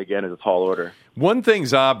happen again is a tall order. One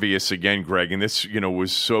thing's obvious again, Greg, and this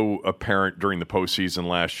was so apparent during the postseason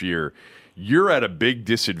last year. You're at a big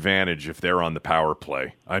disadvantage if they're on the power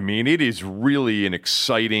play. I mean, it is really an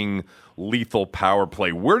exciting, lethal power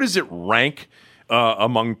play. Where does it rank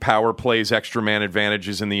among power plays, extra man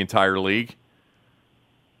advantages in the entire league?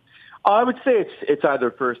 I would say it's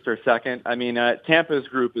either first or second. I mean, Tampa's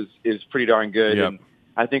group is pretty darn good. Yep. And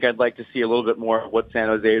I think I'd like to see a little bit more of what San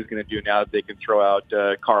Jose is going to do now that they can throw out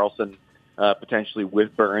Karlsson potentially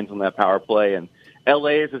with Burns on that power play. And LA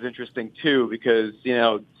is interesting too because,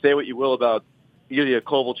 say what you will about Ilya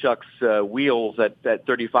Kovalchuk's wheels at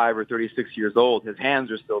 35 or 36 years old, his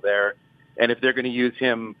hands are still there. And if they're going to use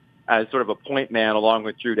him as sort of a point man along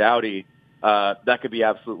with Drew Doughty, that could be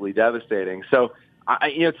absolutely devastating. So,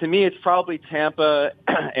 to me, it's probably Tampa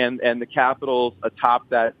and the Capitals atop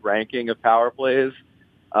that ranking of power plays.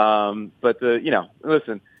 But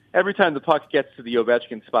listen, every time the puck gets to the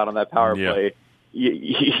Ovechkin spot on that power play,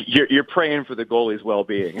 you're praying for the goalie's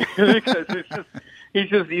well-being because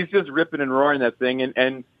he's just ripping and roaring that thing,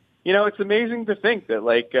 and it's amazing to think that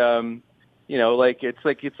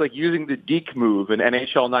it's like using the deke move in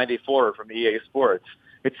NHL '94 from EA Sports.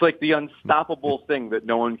 It's like the unstoppable thing that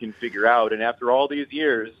no one can figure out, and after all these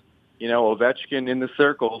years, Ovechkin in the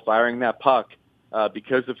circle firing that puck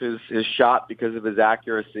because of his shot, because of his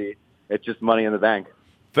accuracy, it's just money in the bank.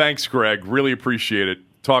 Thanks, Greg. Really appreciate it.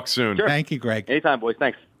 Talk soon. Sure. Thank you, Greg. Anytime, boys.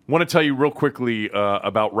 Thanks. Want to tell you real quickly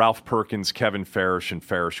about Ralph Perkins, Kevin Farish, and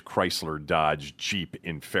Farish Chrysler Dodge Jeep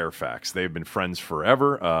in Fairfax. They've been friends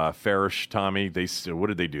forever. Farish, Tommy, what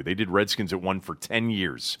did they do? They did Redskins at 1 for 10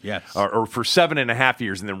 years. Yes. Or for 7.5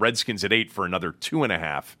 years, and then Redskins at 8 for another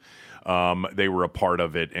 2.5. They were a part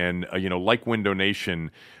of it. And, like Window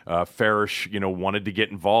Nation, Farish, wanted to get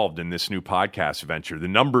involved in this new podcast venture. The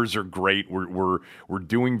numbers are great. We're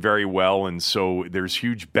doing very well. And so there's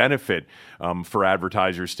huge benefit for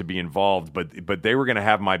advertisers to be involved. But they were going to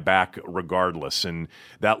have my back regardless. And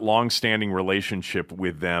that long-standing relationship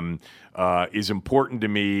with them is important to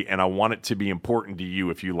me. And I want it to be important to you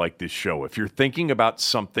if you like this show. If you're thinking about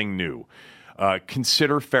something new,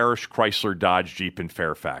 consider Farish Chrysler Dodge Jeep in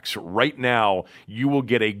Fairfax. Right now, you will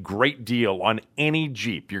get a great deal on any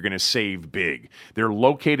Jeep. You're going to save big. They're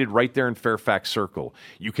located right there in Fairfax Circle.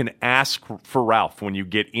 You can ask for Ralph when you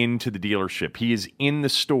get into the dealership. He is in the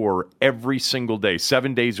store every single day,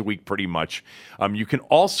 7 days a week pretty much. You can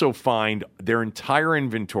also find their entire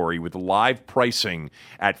inventory with live pricing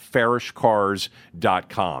at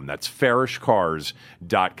farishcars.com. That's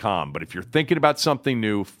farishcars.com. But if you're thinking about something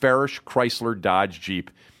new, Farish Chrysler Dodge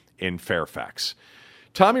Jeep in Fairfax.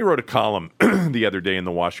 Tommy wrote a column the other day in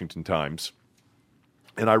the Washington Times,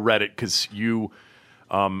 and I read it because you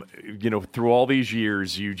through all these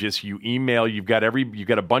years, you email. You've got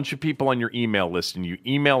a bunch of people on your email list, and you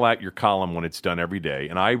email out your column when it's done every day.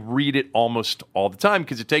 And I read it almost all the time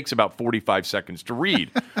because it takes about 45 seconds to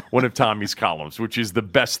read one of Tommy's columns, which is the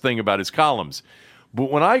best thing about his columns.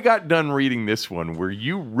 But when I got done reading this one, where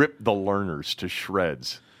you ripped the learners to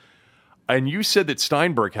shreds. And you said that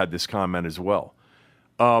Steinberg had this comment as well.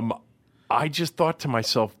 I just thought to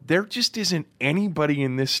myself, there just isn't anybody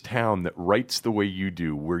in this town that writes the way you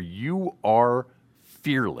do, where you are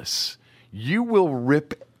fearless. You will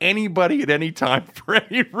rip anybody at any time for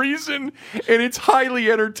any reason, and it's highly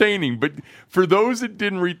entertaining. But for those that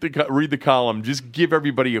didn't read the column, just give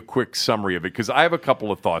everybody a quick summary of it, because I have a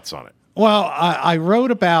couple of thoughts on it. Well, I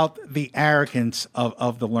wrote about the arrogance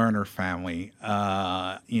of the Lerner family.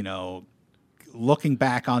 Looking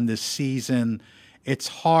back on this season, it's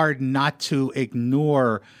hard not to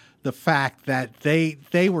ignore the fact that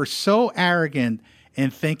they were so arrogant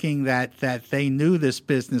in thinking that they knew this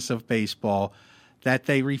business of baseball that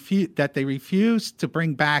they refused to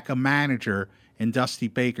bring back a manager in Dusty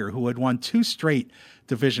Baker who had won 2 straight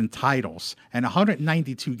division titles and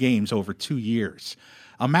 192 games over 2 years.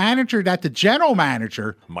 A manager that the general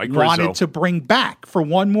manager wanted to bring back for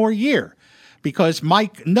one more year. Because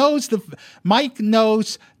Mike knows the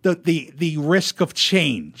risk of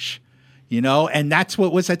change, and that's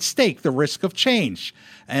what was at stake, the risk of change.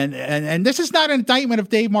 And this is not an indictment of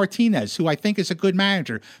Dave Martinez, who I think is a good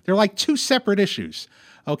manager. They're like 2 separate issues.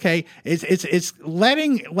 Okay, it's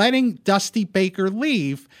letting Dusty Baker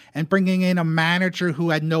leave and bringing in a manager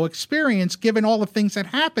who had no experience, given all the things that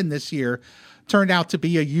happened this year, turned out to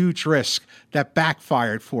be a huge risk that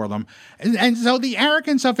backfired for them. And so the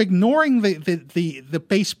arrogance of ignoring the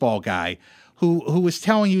baseball guy who was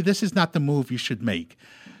telling you this is not the move you should make,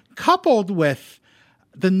 coupled with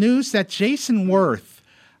the news that Jason Worth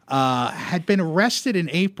had been arrested in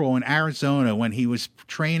April in Arizona when he was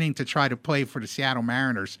training to try to play for the Seattle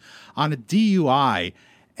Mariners on a DUI,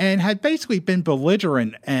 and had basically been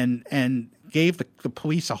belligerent and gave the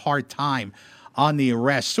police a hard time on the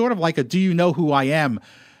arrest, sort of like a "do you know who I am"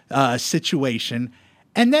 situation.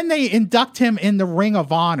 And then they induct him in the Ring of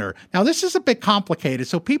Honor. Now, this is a bit complicated,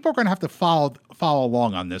 so people are going to have to follow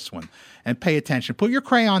along on this one and pay attention. Put your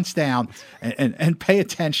crayons down and pay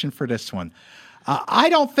attention for this one. I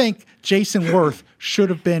don't think Jason Worth should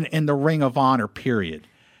have been in the Ring of Honor, period.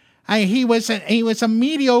 He was a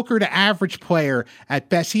mediocre to average player at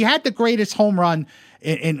best. He had the greatest home run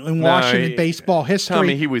in Washington baseball history.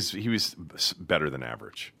 Tommy, he was better than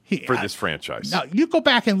average for this franchise. Now, you go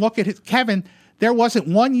back and look at Kevin. There wasn't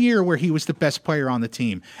one year where he was the best player on the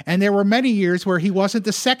team. And there were many years where he wasn't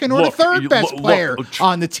the second or the third best player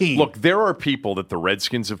on the team. Look, there are people that the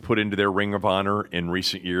Redskins have put into their Ring of Honor in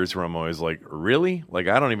recent years where I'm always like, really? Like,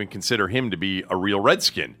 I don't even consider him to be a real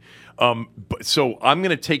Redskin. So I'm going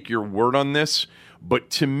to take your word on this. But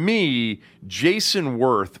to me, Jason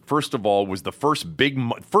Worth, first of all, was the first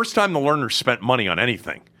time the Lerners spent money on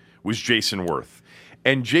anything was Jason Worth.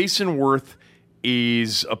 And Jason Worth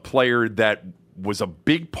is a player that was a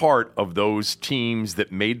big part of those teams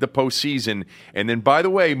that made the postseason. And then, by the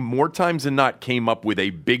way, more times than not, came up with a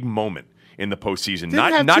big moment in the postseason.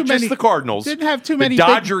 Not just the Cardinals. Didn't have too many. The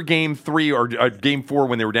Dodger Game 3 or Game 4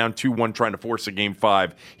 when they were down 2-1 trying to force a Game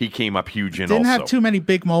 5, he came up huge in also. Didn't have too many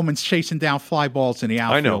big moments chasing down fly balls in the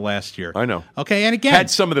outfield last year. I know. Okay, and again, had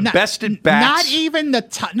some of the best at bats.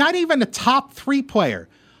 Not even the top 3 player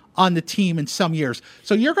on the team in some years.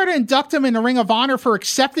 So you're going to induct him in the Ring of Honor for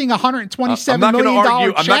accepting $127 million check?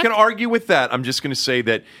 I'm not going to argue with that. I'm just going to say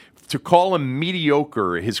that to call him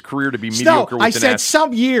mediocre, his career to be mediocre. No, I said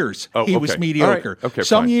some years he was mediocre. Right. Okay,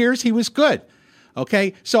 some fine. years he was good.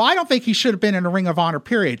 Okay, so I don't think he should have been in the Ring of Honor,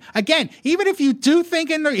 period. Again, even if you do think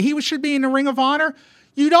he should be in the Ring of Honor,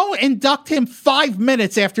 you don't induct him 5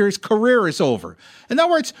 minutes after his career is over. In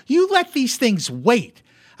other words, you let these things wait.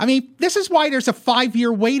 I mean, this is why there's a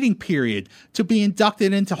 5-year waiting period to be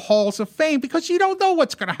inducted into Halls of Fame, because you don't know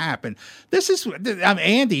what's going to happen. This is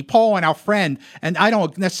Andy, Paul, and our friend, and I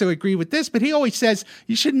don't necessarily agree with this, but he always says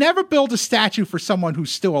you should never build a statue for someone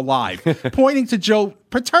who's still alive, pointing to Joe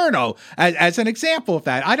Paterno as an example of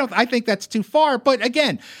that. I think that's too far. But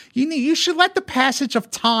again, you should let the passage of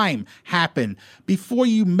time happen before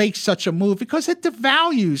you make such a move, because it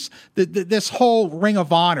devalues this whole Ring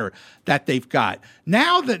of Honor that they've got.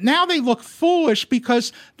 Now they look foolish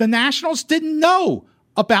because the Nationals didn't know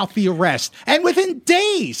about the arrest. And within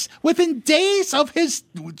days of his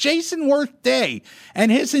Jason Worth Day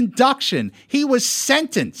and his induction, he was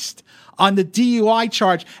sentenced on the DUI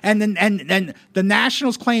charge, and the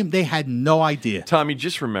Nationals claim they had no idea. Tommy,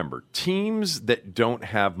 just remember, teams that don't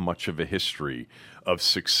have much of a history of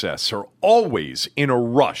success are always in a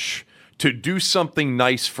rush to do something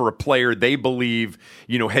nice for a player they believe,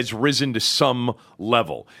 has risen to some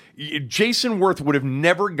level. Jason Worth would have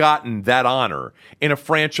never gotten that honor in a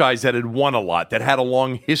franchise that had won a lot, that had a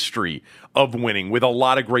long history of winning with a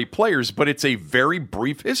lot of great players, but it's a very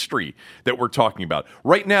brief history that we're talking about.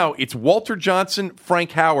 Right now, it's Walter Johnson,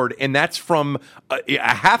 Frank Howard, and that's from a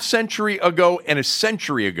half century ago and a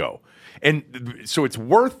century ago. And so it's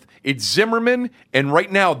Worth, it's Zimmerman, and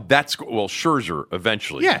right now that's Scherzer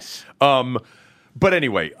eventually. Yes. But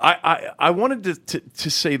anyway, I wanted to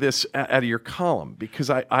say this out of your column,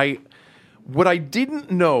 because what I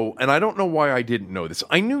didn't know, and I don't know why I didn't know this,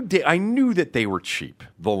 I knew that they were cheap,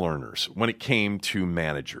 the Lerners, when it came to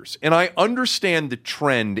managers, and I understand the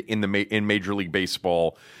trend in Major League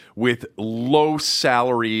Baseball with low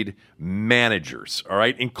salaried managers, all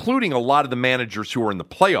right, including a lot of the managers who are in the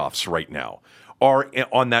playoffs right now are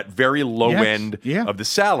on that very low end of the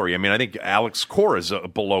salary. I mean, I think Alex Cora is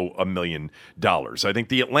below $1 million. I think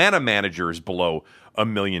the Atlanta manager is below $1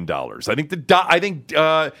 million. I think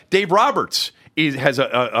Dave Roberts has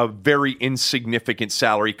a very insignificant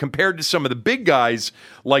salary compared to some of the big guys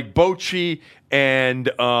like Bochy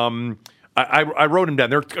and I wrote him down.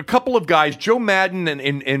 There are a couple of guys, Joe Madden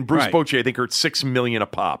and Bruce Bochy, I think, are at $6 million a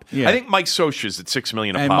pop. Yeah. I think Mike Scioscia's at $6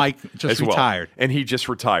 million a pop. And Mike just retired. And he just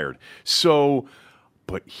retired. So,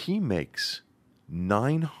 but he makes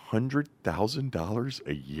 $900,000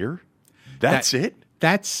 a year? That's it?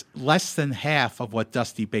 That's less than half of what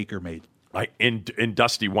Dusty Baker made. And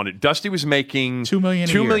Dusty wanted. Dusty was making $2 million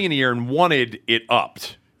a year and wanted it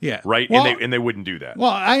upped. Yeah. Right? Well, and they wouldn't do that. Well,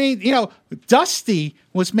 I mean, Dusty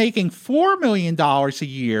was making $4 million a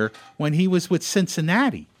year when he was with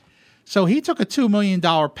Cincinnati. So he took a $2 million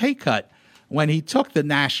pay cut when he took the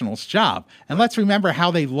Nationals job. And let's remember how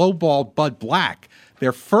they lowballed Bud Black,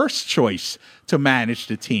 their first choice to manage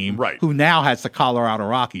the team, who now has the Colorado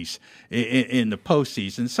Rockies in the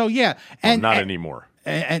postseason. So, yeah. And not anymore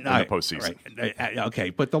in the postseason. Right. Okay,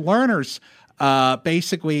 but the Lerners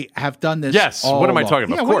basically have done this. Yes. What am I talking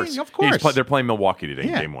about? Yeah, of course. They're playing Milwaukee today in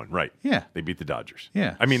Game 1. Right. Yeah. They beat the Dodgers.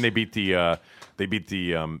 Yeah. I mean, they beat the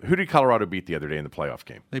who did Colorado beat the other day in the playoff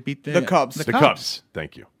game? They beat the Cubs. The Cubs.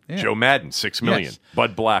 Thank you. Yeah. Joe Madden, $6 million. Yes.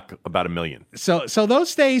 Bud Black, about $1 million. So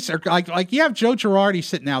those days are like you have Joe Girardi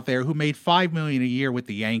sitting out there who made $5 million a year with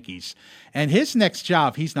the Yankees, and his next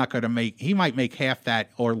job he's not going to make. He might make half that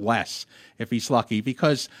or less if he's lucky,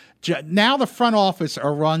 because now the front office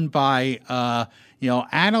are run by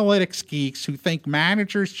analytics geeks who think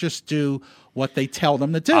managers just do what they tell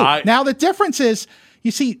them to do. Now the difference is,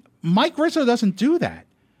 you see, Mike Rizzo doesn't do that.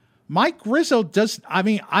 Mike Rizzo does. I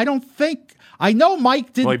mean, I know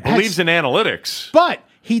Mike didn't. Well, he believes in analytics, but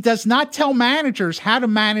he does not tell managers how to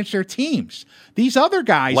manage their teams. These other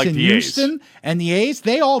guys like in Houston and the A's,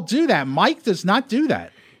 they all do that. Mike does not do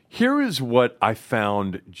that. Here is what I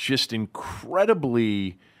found just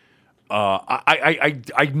incredibly. I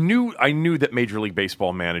knew that Major League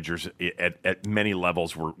Baseball managers at many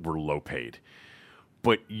levels were low paid,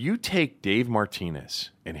 but you take Dave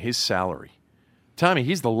Martinez and his salary, Tommy.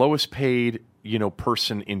 He's the lowest paid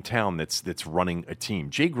person in town that's running a team.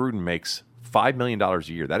 Jay Gruden makes $5 million a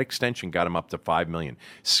year. That extension got him up to $5 million.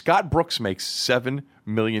 Scott Brooks makes $7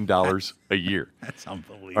 million a year. That's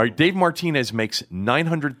unbelievable. All right, Dave Martinez makes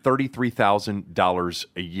 $933,000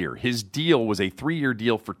 a year. His deal was a 3-year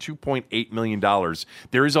deal for $2.8 million.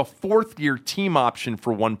 There is a 4th-year team option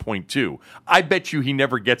for $1.2. I bet you he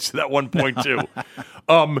never gets to that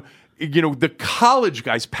 $1.2. The college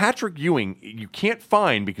guys, Patrick Ewing, you can't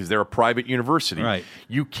find, because they're a private university. Right.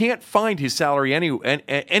 You can't find his salary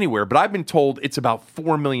anywhere, but I've been told it's about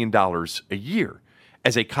 $4 million a year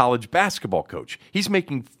as a college basketball coach. He's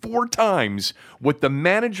making 4 times what the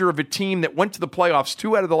manager of a team that went to the playoffs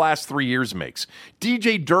 2 out of the last 3 years makes.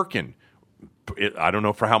 DJ Durkin, I don't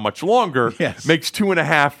know for how much longer, Yes. makes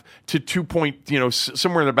 2.5 to 2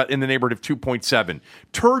 somewhere in the neighborhood of 2.7.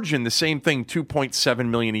 Turgeon, the same thing, 2.7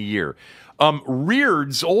 million a year. Old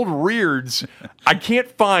Reards, I can't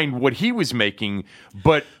find what he was making,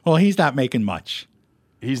 but Well, he's not making much.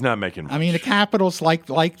 he's not making much. I mean, the Capitals, like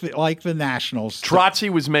the Nationals, Trotzy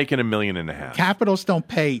was making $1.5 million. Capitals don't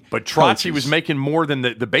pay. But Trotzy coaches. was making more than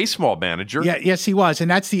the baseball manager. Yeah, yes, he was, and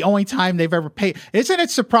that's the only time they've ever paid. Isn't it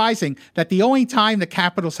surprising that the only time the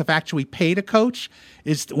Capitals have actually paid a coach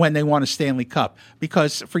is when they won a Stanley Cup?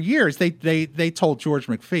 Because for years they told George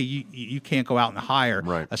McPhee, you can't go out and hire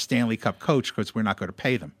Right. a Stanley Cup coach because we're not going to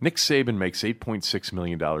pay them. Nick Saban makes $8.6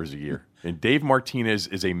 million a year. And Dave Martinez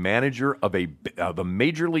is a manager of a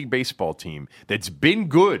Major League Baseball team that's been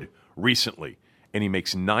good recently, and he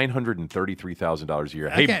makes $933,000 a year.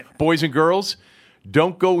 Hey, Again- boys and girls,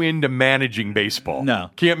 don't go into managing baseball.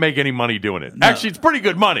 No. Can't make any money doing it. Actually, it's pretty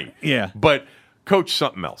good money. Yeah. But coach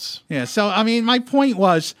something else. Yeah, so I mean, my point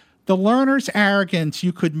was the Lerner's arrogance.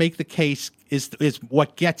 You could make the case is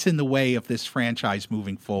what gets in the way of this franchise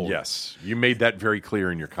moving forward. Yes, you made that very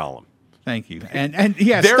clear in your column. Thank you. And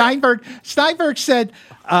yeah, There- Steinberg said,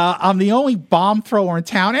 I'm the only bomb thrower in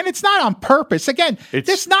town. And it's not on purpose. Again,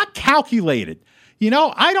 it's not calculated. You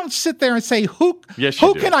know, I don't sit there and say, who Yes,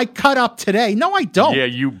 you do. can I cut up today? No, I don't.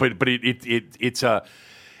 Yeah, but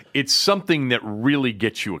it's something that really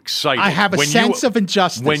gets you excited. I have a sense of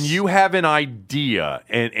injustice. When you have an idea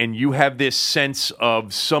and you have this sense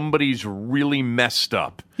of somebody's really messed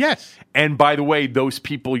up. Yes. And by the way, those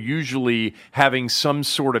people usually having some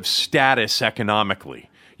sort of status economically.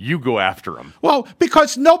 You go after them. Well,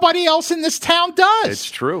 because nobody else in this town does.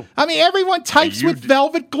 It's true. I mean, everyone types You with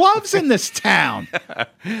velvet gloves in this town.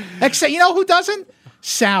 Except, you know who doesn't?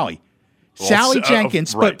 Sally. Sally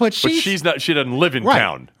Jenkins. Right. But she's not. She doesn't live in Right,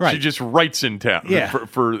 town. right. She just writes in town Yeah.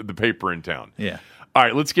 for the paper in town. Yeah. All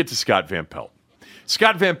right, let's get to Scott Van Pelt.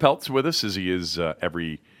 Scott Van Pelt's with us as he is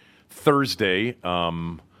every Thursday.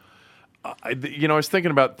 I was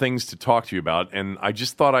thinking about things to talk to you about, and I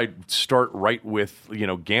just thought I'd start right with,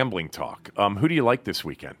 gambling talk. Who do you like this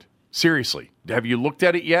weekend? Seriously, have you looked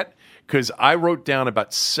at it yet? Because I wrote down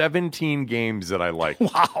about 17 games that I liked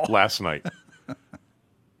last night.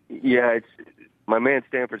 Yeah, it's my man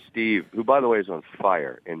Stanford Steve, who, by the way, is on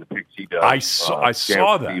fire in the picks he does. I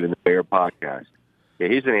saw that. Steve in the Bear podcast. Yeah,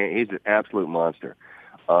 he's an absolute monster.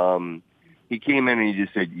 He came in and he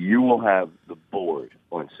just said, "You will have the board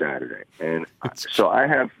on Saturday." And so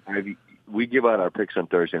we give out our picks on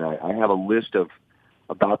Thursday night. I have a list of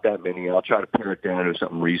about that many. I'll try to pare it down to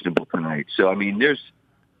something reasonable tonight. So I mean, there's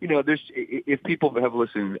if people have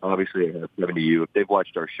listened, obviously I have given to you. If they've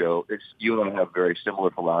watched our show, you and I have very similar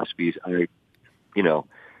philosophies.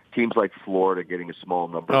 Teams like Florida getting a small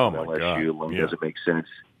number from LSU doesn't make sense.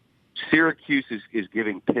 Syracuse is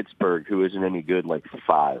giving Pittsburgh, who isn't any good, like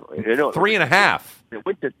 5. 3.5. It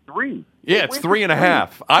went to 3. Yeah, it's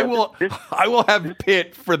 3.5. I will have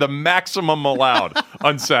Pitt for the maximum allowed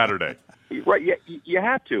on Saturday. Right, yeah, you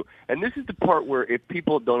have to. And this is the part where if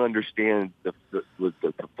people don't understand what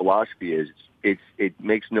the philosophy is, it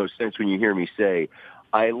makes no sense when you hear me say,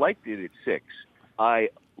 I liked it at 6. I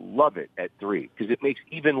love it at 3 because it makes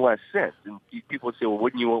even less sense. And people would say, well,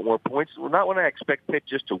 wouldn't you want more points? Well, not when I expect Pitt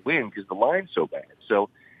just to win because the line's so bad. So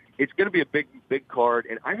it's going to be a big card.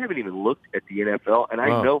 And I haven't even looked at the NFL, and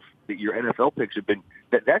I know that your NFL picks have been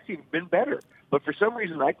that's even been better. But for some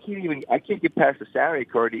reason, I can't get past the Saturday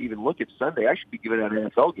card to even look at Sunday. I should be giving out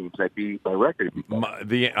NFL games. I'd be my record.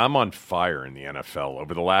 I'm on fire in the NFL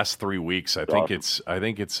over the last 3 weeks. I think it's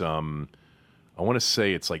I want to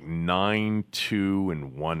say it's like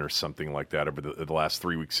 9-2-1 or something like that over the last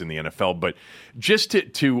 3 weeks in the NFL. But just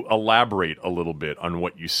to elaborate a little bit on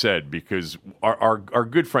what you said, because our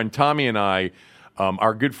good friend Tommy and I,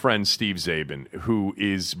 our good friend Steve Zabin, who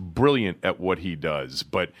is brilliant at what he does,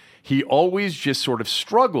 but he always just sort of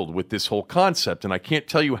struggled with this whole concept. And I can't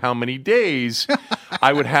tell you how many days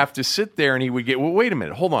I would have to sit there and he would get, well, wait a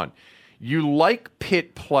minute, hold on. You like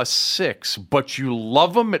Pitt +6, but you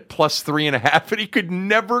love them at +3.5, and he could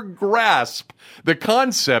never grasp the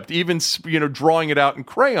concept, even drawing it out in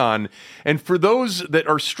crayon. And for those that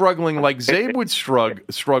are struggling, like Zabe would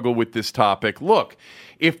struggle with this topic, look,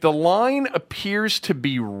 if the line appears to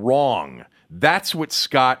be wrong, that's what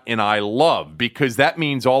Scott and I love, because that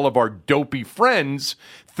means all of our dopey friends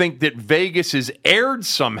think that Vegas is aired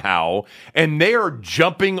somehow, and they are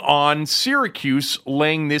jumping on Syracuse,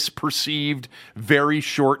 laying this perceived very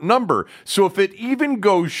short number. So if it even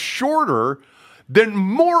goes shorter, then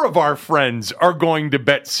more of our friends are going to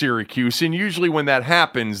bet Syracuse, and usually when that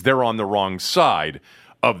happens, they're on the wrong side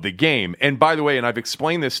of the game. And by the way, and I've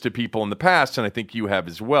explained this to people in the past, and I think you have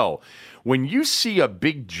as well, when you see a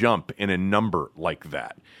big jump in a number like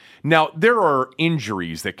that, now there are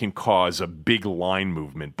injuries that can cause a big line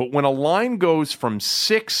movement, but when a line goes from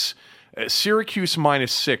Syracuse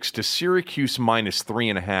 -6 to Syracuse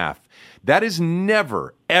 -3.5, that is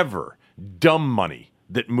never, ever dumb money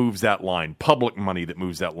that moves that line, public money that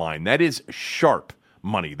moves that line. That is sharp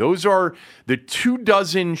money. Those are the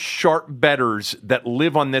 24 sharp bettors that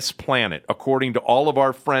live on this planet, according to all of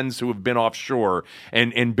our friends who have been offshore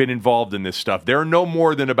and been involved in this stuff. There are no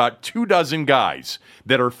more than about 24 guys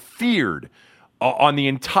that are feared on the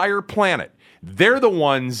entire planet. They're the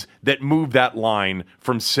ones that move that line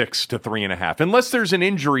from 6 to 3.5, unless there's an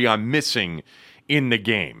injury I'm missing in the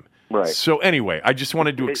game. Right. So anyway, I just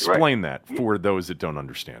wanted to explain that for those that don't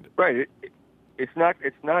understand it. Right. It's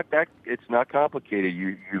not complicated.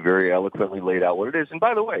 You very eloquently laid out what it is. And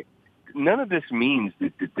by the way, none of this means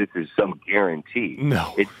that this is some guarantee.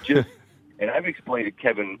 No. It's just, and I've explained it,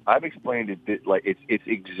 Kevin. I've explained it that, like it's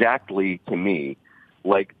exactly to me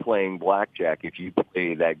like playing blackjack if you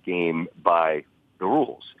play that game by the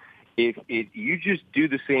rules. If you just do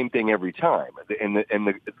the same thing every time, and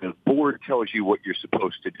the board tells you what you're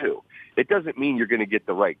supposed to do, it doesn't mean you're going to get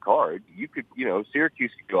the right card. You could,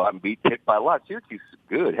 Syracuse could go out and beat Pitt by a lot. Syracuse is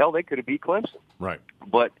good. Hell, they could have beat Clemson. Right.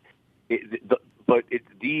 But it's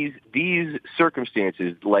these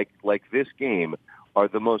circumstances, like this game, are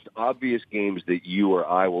the most obvious games that you or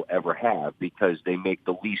I will ever have because they make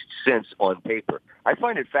the least sense on paper. I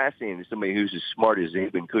find it fascinating that somebody who's as smart as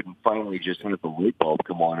Zabin couldn't finally just have the light bulb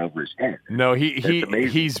come on over his head. No,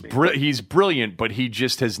 he's brilliant, but he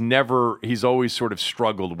just has never. He's always sort of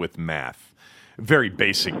struggled with math, very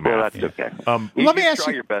basic math. Well, that's okay. Let me ask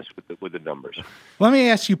try you your best with the numbers. Let me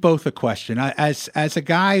ask you both a question. As a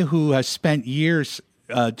guy who has spent years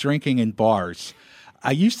drinking in bars,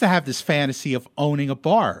 I used to have this fantasy of owning a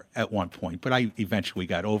bar at one point, but I eventually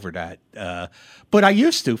got over that. But I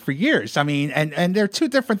used to for years. I mean, and they're two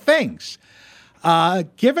different things.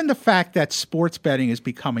 Given the fact that sports betting is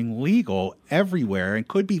becoming legal everywhere and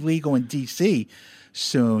could be legal in D.C.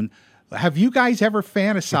 soon, have you guys ever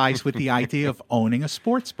fantasized with the idea of owning a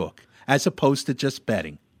sports book as opposed to just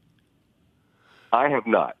betting? I have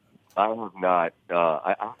not.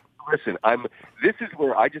 Listen, this is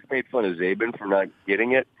where I just made fun of Zabin for not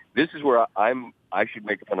getting it. This is where I should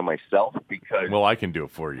make fun of myself because I can do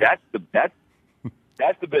it for you. That's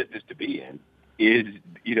the business to be in. Is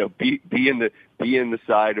be in the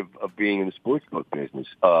side of being in the sportsbook business.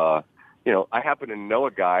 I happen to know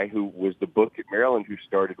a guy who was the book at Maryland who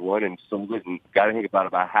started one and sold it and got I think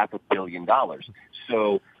about $500 million.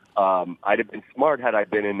 So. I'd have been smart had I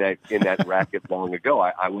been in that racket long ago.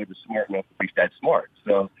 I wasn't smart enough to be that smart.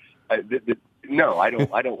 So, no, I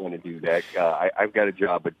don't want to do that. I've got a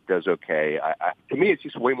job that does okay. To me, it's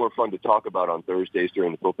just way more fun to talk about on Thursdays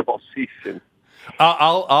during the football season.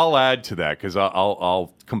 I'll add to that because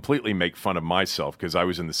I'll completely make fun of myself because I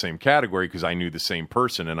was in the same category because I knew the same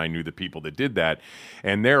person and I knew the people that did that.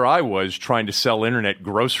 And there I was trying to sell internet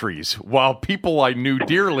groceries while people I knew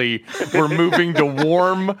dearly were moving to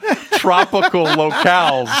warm tropical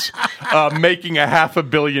locales, making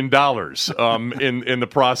 $500 million in the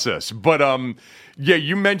process. But yeah,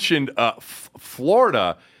 you mentioned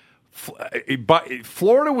Florida.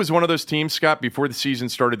 Florida was one of those teams, Scott, before the season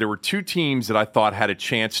started. There were two teams that I thought had a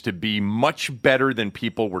chance to be much better than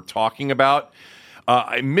people were talking about.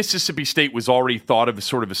 Mississippi State was already thought of as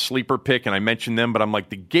sort of a sleeper pick, and I mentioned them, but I'm like,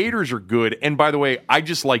 the Gators are good. And by the way, I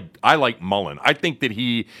like Mullen. I think that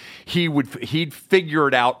he'd figure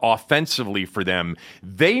it out offensively for them.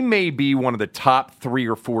 They may be one of the top 3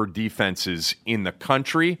 or 4 defenses in the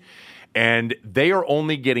country. And they are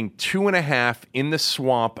only getting 2.5 in the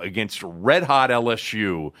swamp against red-hot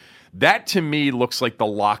LSU. That, to me, looks like the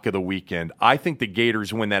lock of the weekend. I think the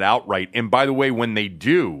Gators win that outright. And by the way, when they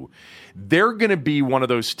do, they're going to be one of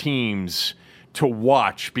those teams to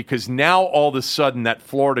watch because now all of a sudden that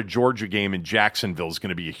Florida-Georgia game in Jacksonville is going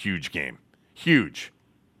to be a huge game. Huge.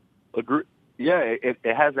 Agree. Yeah, it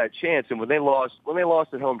has that chance. And when they lost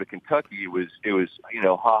at home to Kentucky, it was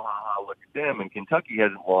ha ha ha, look at them. And Kentucky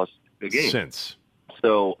hasn't lost the game since.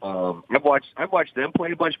 So I've watched them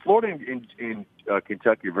play a bunch. Florida and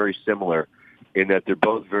Kentucky are very similar in that they're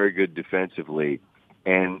both very good defensively.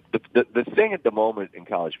 And the thing at the moment in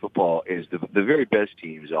college football is the very best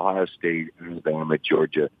teams, Ohio State, Alabama,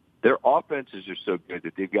 Georgia, their offenses are so good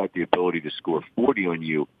that they've got the ability to score 40 on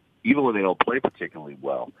you even when they don't play particularly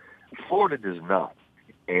well. Florida does not.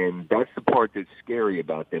 And that's the part that's scary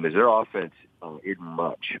about them is their offense isn't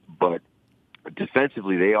much. But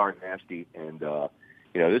defensively, they are nasty. And,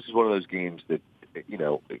 this is one of those games that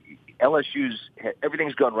LSU's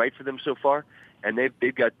everything's gone right for them so far, and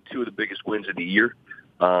they've got two of the biggest wins of the year.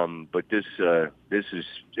 But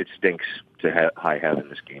it stinks to high heaven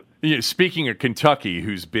this game. Yeah, speaking of Kentucky,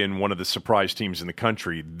 who's been one of the surprise teams in the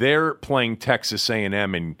country, they're playing Texas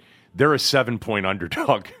A&M, and they're a 7-point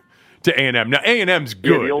underdog to A&M. Now A&M's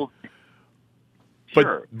good,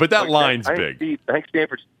 but that line's big. I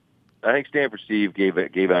think Stanford Steve gave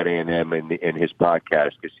out A&M in his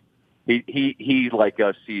podcast because he like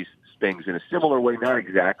us sees things in a similar way, not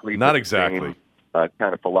exactly, same, kind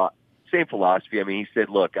of same philosophy. I mean, he said,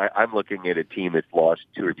 "Look, I'm looking at a team that's lost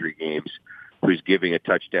 2 or 3 games, who's giving a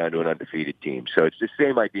touchdown to an undefeated team. So it's the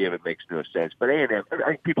same idea, but it makes no sense." But A&M, I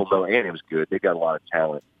think people know A&M's good. They got a lot of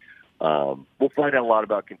talent. We'll find out a lot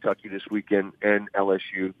about Kentucky this weekend and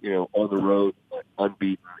LSU. On the road,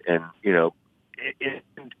 unbeaten, and in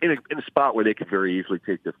a spot where they could very easily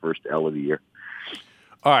take their first L of the year.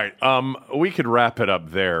 All right, we could wrap it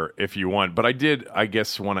up there if you want, but I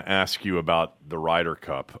guess, want to ask you about the Ryder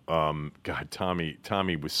Cup. God,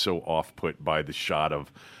 Tommy was so off-put by the shot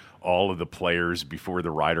of all of the players before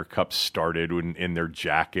the Ryder Cup started in their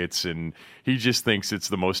jackets, and he just thinks it's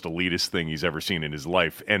the most elitist thing he's ever seen in his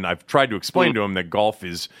life. And I've tried to explain to him that golf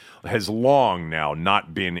has long now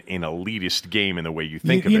not been an elitist game in the way you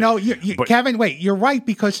think of it. Kevin, wait, you're right,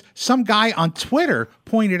 because some guy on Twitter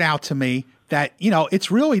pointed out to me that,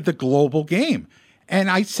 it's really the global game. And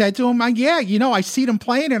I said to him, I see them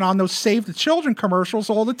playing it on those Save the Children commercials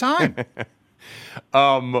all the time.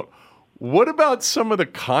 What about some of the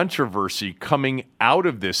controversy coming out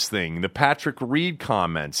of this thing? The Patrick Reed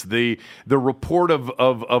comments, the report of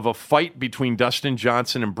a fight between Dustin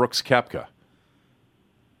Johnson and Brooks Koepka.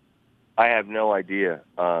 I have no idea.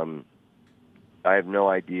 I have no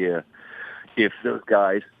idea if those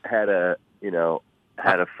guys had a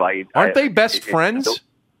fight. Aren't they best friends?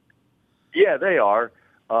 Yeah, they are.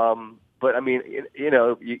 But I mean,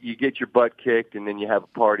 you get your butt kicked, and then you have a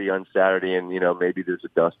party on Saturday, and maybe there's a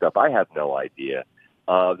dust up. I have no idea.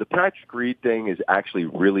 The Patrick Reed thing is actually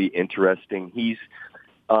really interesting. He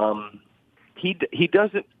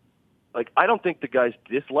doesn't I don't think the guys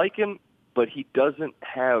dislike him, but he doesn't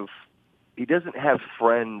have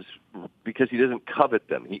friends because he doesn't covet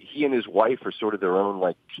them. He and his wife are sort of their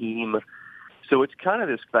own team. So it's kind of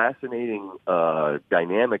this fascinating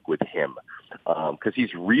dynamic with him because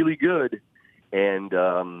he's really good and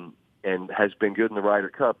has been good in the Ryder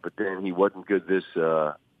Cup, but then he wasn't good this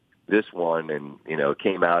one, and it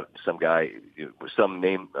came out some guy with some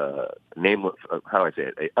name how do I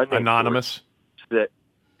say it, anonymous that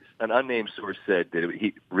an unnamed source said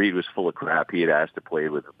that Reed was full of crap. He had asked to play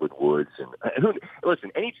with Woods. And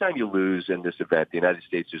listen, anytime you lose in this event, the United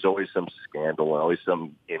States, there's always some scandal and always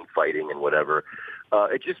some infighting and whatever.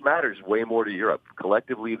 It just matters way more to Europe.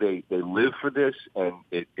 Collectively, they live for this, and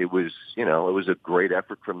it was a great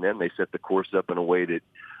effort from them. They set the course up in a way that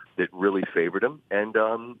really favored them, and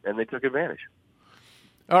they took advantage.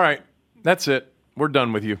 All right, that's it. We're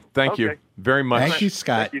done with you. Thank you very much. Thank you,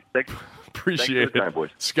 Scott. Thank you. Appreciate time, it. boys.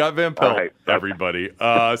 Scott Van Pelt, everybody.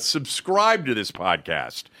 Subscribe to this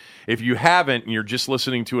podcast. If you haven't and you're just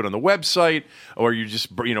listening to it on the website, or you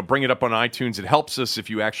just bring it up on iTunes, it helps us if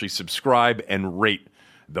you actually subscribe and rate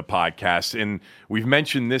the podcast. And we've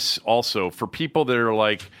mentioned this also for people that are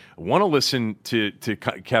want to listen to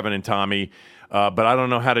Kevin and Tommy, but I don't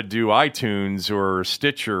know how to do iTunes or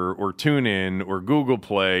Stitcher or TuneIn or Google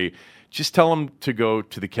Play. Just tell them to go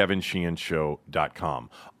to thekevinsheehanshow.com.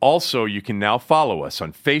 Also, you can now follow us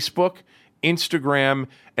on Facebook, Instagram,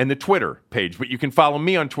 and the Twitter page. But you can follow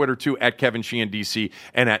me on Twitter, too, at Kevin Sheehan DC,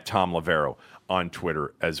 and at Tom Lavero on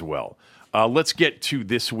Twitter as well. Let's get to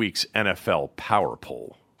this week's NFL Power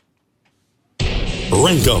Poll.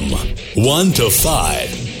 Rank 'em 1 to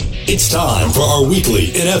 5. It's time for our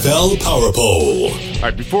weekly NFL Power Poll. All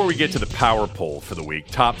right, before we get to the Power Poll for the week,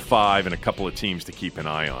 top 5 and a couple of teams to keep an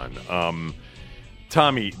eye on.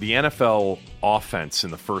 Tommy, the NFL offense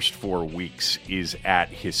in the first 4 weeks is at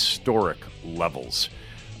historic levels.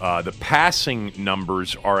 The passing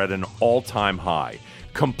numbers are at an all-time high.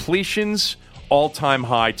 Completions, all-time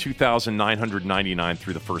high, 2,999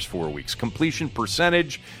 through the first 4 weeks. Completion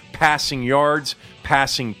percentage, passing yards,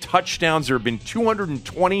 passing touchdowns. There have been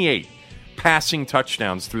 228 passing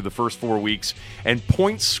touchdowns through the first 4 weeks, and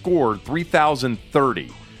points scored,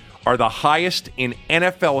 3,030, are the highest in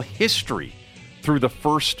NFL history through the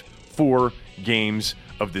first 4 games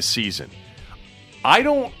of the season. I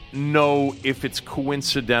don't know if it's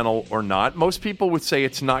coincidental or not. Most people would say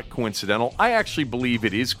it's not coincidental. I actually believe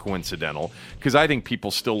it is coincidental because I think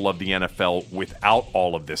people still love the NFL without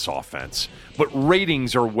all of this offense. But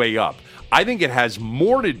ratings are way up. I think it has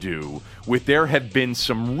more to do with there have been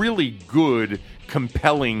some really good,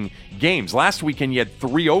 compelling games. Last weekend, you had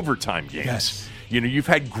 3 overtime games. Yes. You've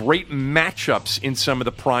had great matchups in some of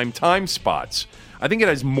the prime time spots. I think it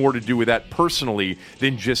has more to do with that personally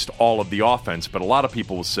than just all of the offense, but a lot of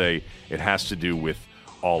people will say it has to do with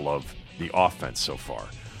all of the offense so far.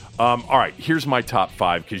 All right, here's my top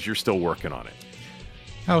 5 because you're still working on it.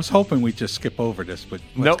 I was hoping we'd just skip over this, but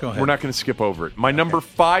Nope, go ahead. We're not going to skip over it. My number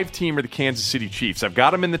 5 team are the Kansas City Chiefs. I've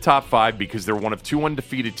got them in the top 5 because they're one of 2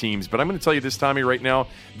 undefeated teams, but I'm going to tell you this, Tommy, right now,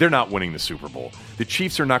 they're not winning the Super Bowl. The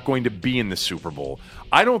Chiefs are not going to be in the Super Bowl.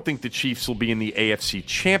 I don't think the Chiefs will be in the AFC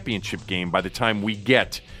Championship game by the time we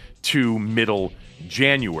get to middle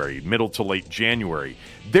to late January.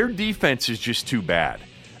 Their defense is just too bad.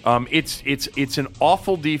 It's an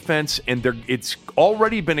awful defense, and it's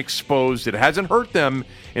already been exposed. It hasn't hurt them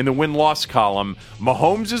in the win-loss column.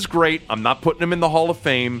 Mahomes is great. I'm not putting him in the Hall of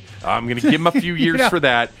Fame. I'm going to give him a few years for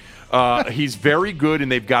that. He's very good,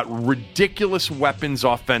 and they've got ridiculous weapons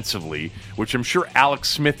offensively, which I'm sure Alex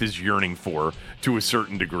Smith is yearning for to a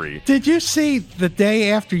certain degree. Did you see the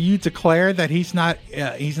day after you declared that he's not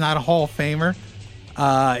a Hall of Famer?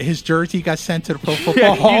 His jersey got sent to the Pro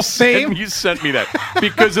Football Hall of Fame. You sent me that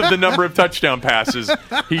because of the number of touchdown passes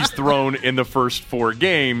he's thrown in the first 4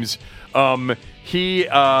 games. He's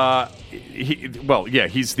the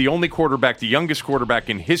only quarterback, the youngest quarterback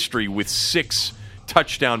in history with 6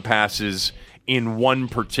 touchdown passes in one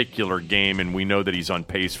particular game, and we know that he's on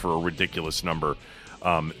pace for a ridiculous number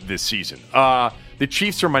this season. The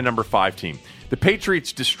Chiefs are my number 5 team. The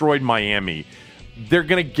Patriots destroyed Miami. They're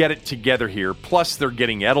going to get it together here. Plus, they're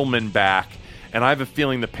getting Edelman back, and I have a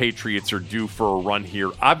feeling the Patriots are due for a run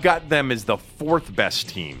here. I've got them as the 4th best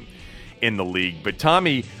team in the league. But,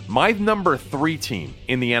 Tommy, my number 3 team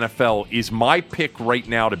in the NFL is my pick right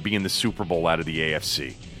now to be in the Super Bowl out of the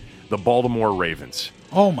AFC, the Baltimore Ravens.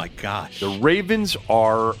 Oh, my gosh. The Ravens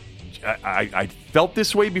are... I felt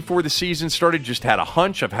this way before the season started, just had a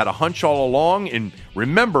hunch. I've had a hunch all along. And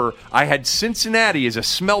remember, I had Cincinnati as a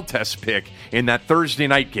smell test pick in that Thursday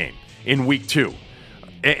night game in week 2.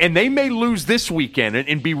 And they may lose this weekend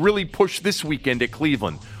and be really pushed this weekend at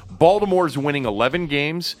Cleveland. Baltimore's winning 11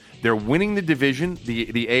 games. They're winning the division, the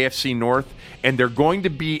AFC North, and they're going to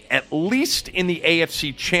be at least in the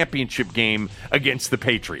AFC Championship game against the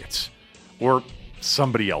Patriots. Or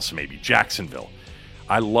somebody else maybe, Jacksonville.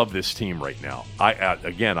 I love this team right now. I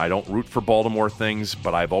don't root for Baltimore things,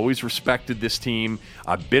 but I've always respected this team.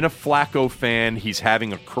 I've been a Flacco fan. He's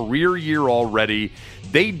having a career year already.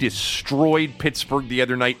 They destroyed Pittsburgh the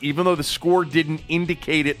other night, even though the score didn't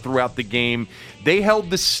indicate it throughout the game. They held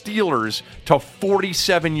the Steelers to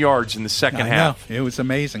 47 yards in the second half. It was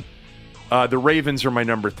amazing. The Ravens are my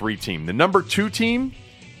number 3 team. The number 2 team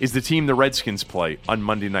is the team the Redskins play on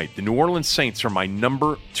Monday night. The New Orleans Saints are my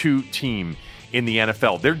number 2 team in the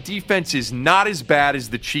NFL. Their defense is not as bad as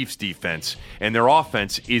the Chiefs' defense, and their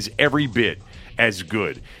offense is every bit as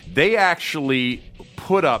good. They actually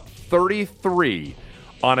put up 33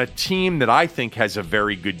 on a team that I think has a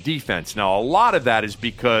very good defense. Now, a lot of that is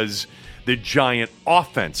because the Giant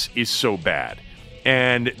offense is so bad,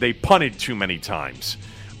 and they punted too many times.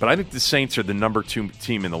 But I think the Saints are the number 2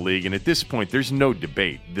 team in the league, and at this point, there's no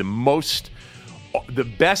debate. The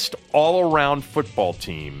best all-around football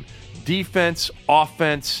team, defense,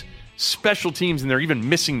 offense, special teams, and they're even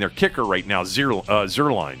missing their kicker right now,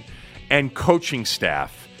 Zerline, and coaching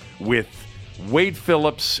staff with Wade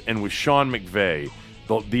Phillips and with Sean McVay.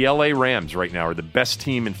 The L.A. Rams right now are the best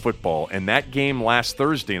team in football, and that game last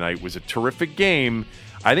Thursday night was a terrific game.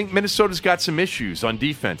 I think Minnesota's got some issues on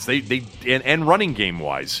defense and running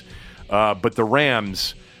game-wise, but the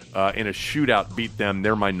Rams in a shootout beat them.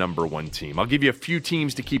 They're my number 1 team. I'll give you a few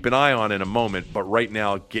teams to keep an eye on in a moment, but right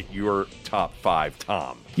now, get your top 5,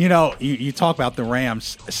 Tom. You talk about the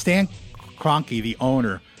Rams. Stan Kroenke, the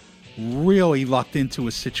owner, really lucked into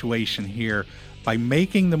a situation here by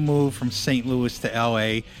making the move from St. Louis to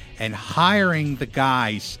L.A. and hiring the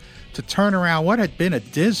guys to turn around what had been a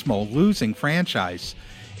dismal losing franchise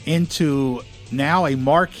into now a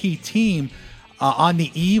marquee team on the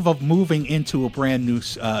eve of moving into a brand new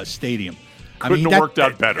stadium. Couldn't have worked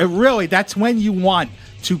out better. Really, that's when you want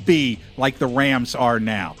to be like the Rams are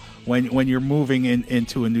now, when you're moving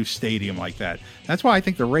into a new stadium like that. That's why I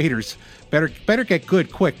think the Raiders better get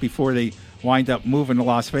good quick before they wind up moving to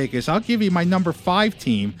Las Vegas. I'll give you my number 5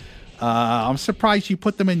 team. I'm surprised you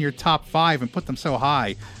put them in your top 5 and put them so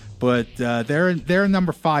high. but they're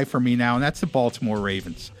number 5 for me now, and that's the Baltimore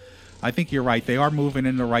Ravens. I think you're right. They are moving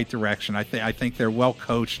in the right direction. I think they're well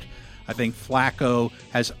coached. I think Flacco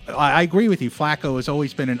has. I agree with you. Flacco has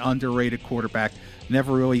always been an underrated quarterback.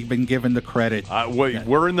 Never really been given the credit.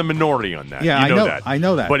 We're in the minority on that. Yeah, you know that. I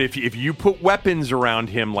know that. But if you put weapons around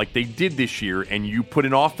him like they did this year, and you put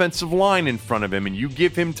an offensive line in front of him, and you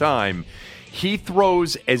give him time, he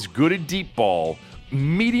throws as good a deep ball,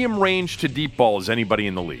 medium range to deep ball as anybody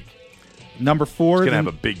in the league. Number 4. He's going to have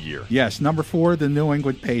a big year. Yes, number 4, the New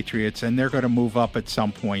England Patriots, and they're going to move up at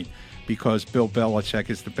some point because Bill Belichick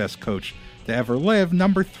is the best coach to ever live.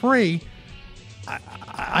 Number 3,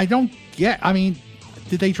 I don't get. I mean,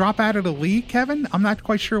 did they drop out of the league, Kevin? I'm not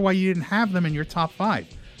quite sure why you didn't have them in your top 5.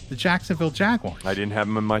 The Jacksonville Jaguars. I didn't have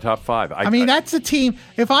them in my top 5. I mean, that's a team.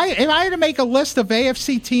 If I had to make a list of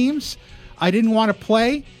AFC teams I didn't want to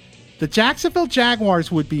play, the Jacksonville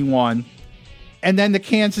Jaguars would be one. And then the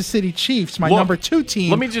Kansas City Chiefs, my number 2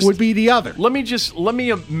 team, would be the other.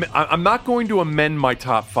 I'm not going to amend my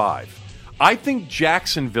top 5. I think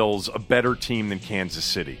Jacksonville's a better team than Kansas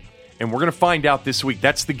City. And we're going to find out this week.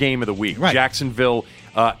 That's the game of the week. Right. Jacksonville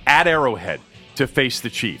at Arrowhead to face the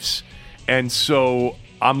Chiefs. And so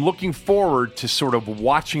I'm looking forward to sort of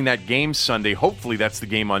watching that game Sunday. Hopefully that's the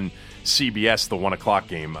game on CBS, the 1 o'clock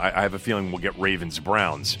game. I have a feeling we'll get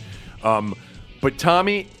Ravens-Browns. But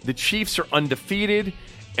Tommy, the Chiefs are undefeated,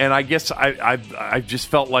 and I guess I just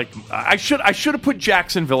felt like I should have put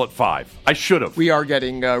Jacksonville at 5. I should have. We are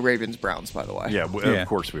getting Ravens-Browns, by the way. Yeah, of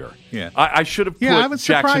course we are. Yeah, I should have put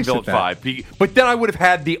Jacksonville at 5. But then I would have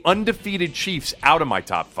had the undefeated Chiefs out of my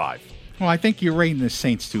top 5. Well, I think you're rating the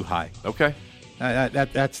Saints too high. Okay.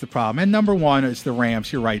 That's the problem. And number 1 is the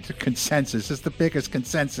Rams. You're right. The consensus is the biggest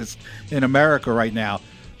consensus in America right now,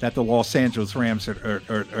 that the Los Angeles Rams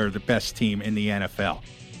are the best team in the NFL.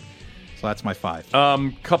 So that's my 5.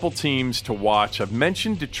 Couple teams to watch. I've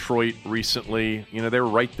mentioned Detroit recently. You know, they were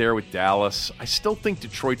right there with Dallas. I still think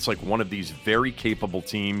Detroit's like one of these very capable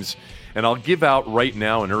teams. And I'll give out right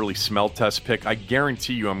now an early smell test pick. I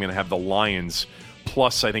guarantee you I'm going to have the Lions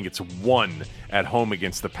plus, I think it's 1 at home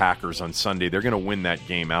against the Packers on Sunday. They're going to win that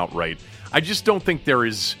game outright. I just don't think there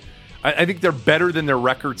is... I think they're better than their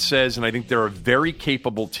record says, and I think they're a very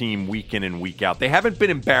capable team week in and week out. They haven't been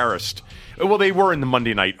embarrassed. Well, they were in the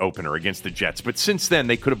Monday night opener against the Jets, but since then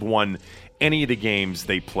they could have won any of the games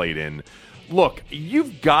they played in. Look,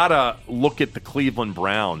 you've got to look at the Cleveland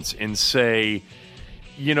Browns and say,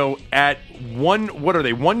 you know, at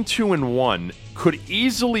 1-2-1, could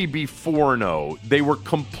easily be 4-0. They were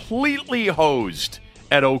completely hosed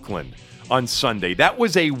at Oakland on Sunday. That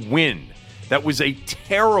was a win. That was a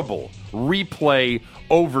terrible replay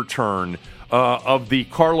overturn of the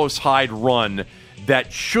Carlos Hyde run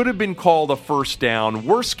that should have been called a first down.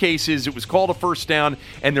 Worst case is it was called a first down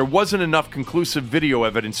and there wasn't enough conclusive video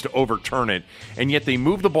evidence to overturn it. And yet they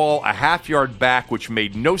moved the ball a half yard back, which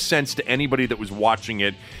made no sense to anybody that was watching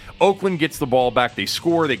it. Oakland gets the ball back. They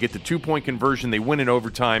score. They get the 2-point conversion. They win in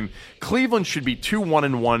overtime. Cleveland should be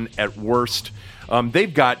 2-1-1 at worst.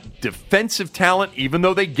 They've got defensive talent, even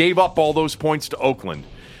though they gave up all those points to Oakland.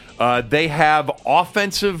 They have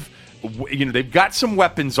offensive, they've got some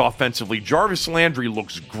weapons offensively. Jarvis Landry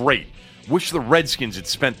looks great. Wish the Redskins had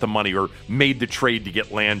spent the money or made the trade to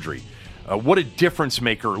get Landry. What a difference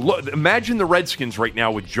maker. Look, imagine the Redskins right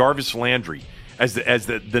now with Jarvis Landry as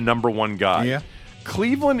the number 1 guy. Yeah.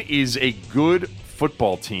 Cleveland is a good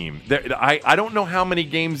football team. I don't know how many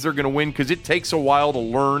games they're going to win because it takes a while to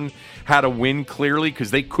learn how to win clearly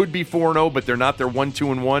because they could be 4-0, but they're not. They're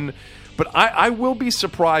 1-2-1. But I will be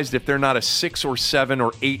surprised if they're not a 6 or 7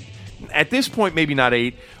 or 8. At this point, maybe not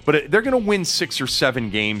 8, but they're going to win 6 or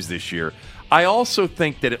 7 games this year. I also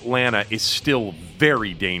think that Atlanta is still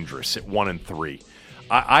very dangerous at 1-3.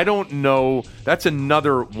 I don't know. That's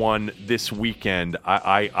another one this weekend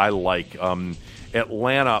I like.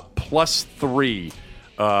 Atlanta +3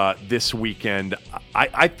 this weekend.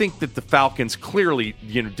 I think that the Falcons clearly,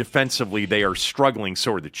 defensively they are struggling.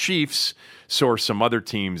 So are the Chiefs. So are some other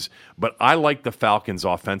teams. But I like the Falcons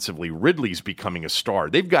offensively. Ridley's becoming a star.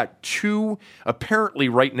 They've got 2, apparently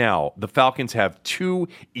right now, the Falcons have 2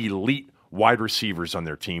 elite wide receivers on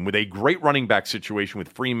their team with a great running back situation with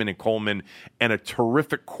Freeman and Coleman and a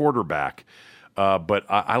terrific quarterback. But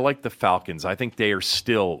I like the Falcons. I think they are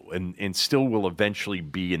still and still will eventually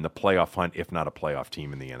be in the playoff hunt, if not a playoff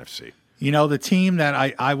team in the NFC. You know, the team that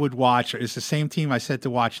I would watch is the same team I said to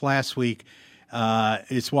watch last week.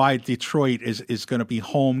 It's why Detroit is going to be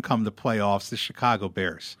home come the playoffs, the Chicago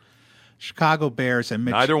Bears. Chicago Bears and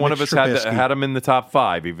Mitch. Neither one of us Trubisky. had him in the top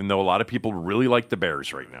 5, even though a lot of people really like the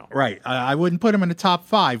Bears right now. Right. I wouldn't put him in the top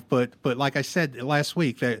 5, but like I said last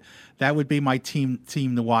week, that would be my team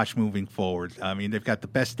to watch moving forward. I mean, they've got the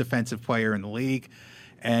best defensive player in the league,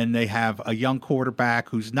 and they have a young quarterback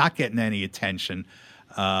who's not getting any attention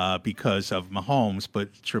because of Mahomes,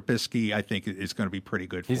 but Trubisky, I think, is going to be pretty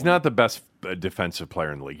good. He's not the best defensive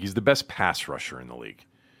player in the league. He's the best pass rusher in the league.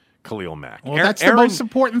 Khalil Mack. Well, that's the most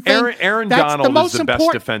important thing. Aaron Donald is the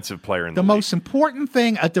best defensive player in the league. The most important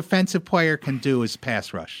thing a defensive player can do is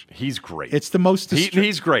pass rush. He's great. It's the most.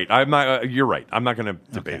 He's great. I'm not. You're right. I'm not going to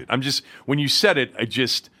debate it. I'm just when you said it,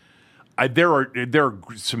 there are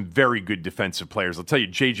some very good defensive players. I'll tell you,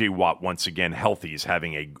 J.J. Watt once again healthy is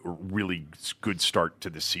having a really good start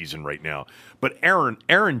to the season right now. But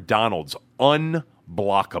Aaron Donald's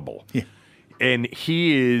unblockable, and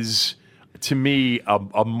he is, to me, a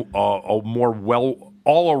more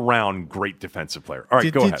all around great defensive player. All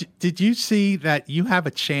right, go ahead. Did you see that you have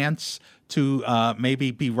a chance to maybe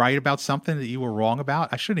be right about something that you were wrong about?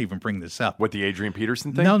 I shouldn't even bring this up. What, the Adrian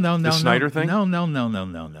Peterson thing? No. The Snyder thing? No.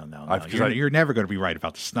 You're never going to be right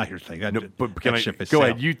about the Snyder thing. Go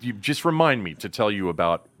ahead. You just remind me to tell you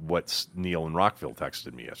about what Neil and Rockville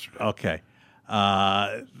texted me yesterday. Okay.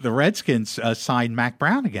 The Redskins signed Mac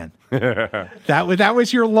Brown again. That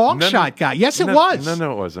was your long shot guy. Yes, it was.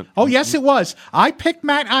 No, it wasn't. Oh, yes, it was. I picked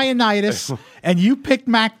Matt Ioannidis, and you picked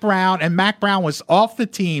Mac Brown, and Mac Brown was off the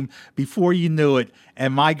team before you knew it,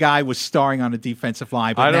 and my guy was starring on the defensive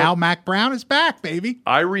line. But now Mac Brown is back, baby.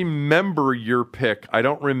 I remember your pick. I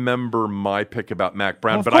don't remember my pick about Mac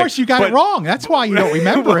Brown. Well, of course, you got it wrong. That's why you don't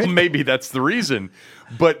remember it. Maybe that's the reason.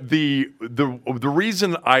 But the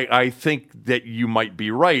reason I think that you might be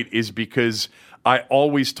right is because I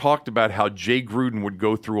always talked about how Jay Gruden would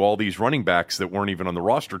go through all these running backs that weren't even on the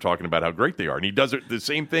roster talking about how great they are. And he does the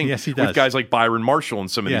same thing with guys like Byron Marshall and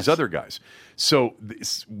some of these other guys. So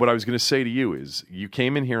what I was going to say to you is you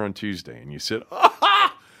came in here on Tuesday and you said,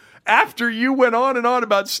 after you went on and on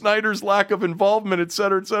about Snyder's lack of involvement, et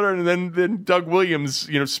cetera, and then Doug Williams,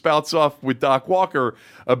 spouts off with Doc Walker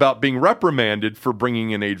about being reprimanded for bringing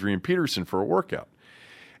in Adrian Peterson for a workout.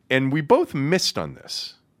 And we both missed on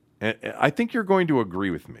this. And I think you're going to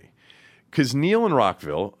agree with me. Because Neil in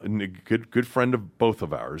Rockville, a good friend of both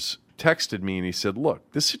of ours, texted me and he said,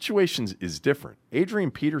 look, this situation is different.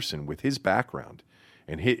 Adrian Peterson, with his background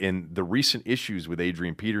and the recent issues with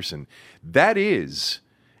Adrian Peterson, that is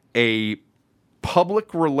a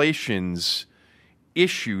public relations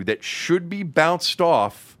issue that should be bounced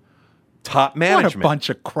off top management. What a bunch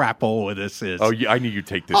of crapola this is. Oh, yeah, I knew you'd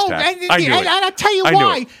take this tack. And I'll tell you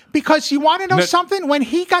why. Because you want to know something? When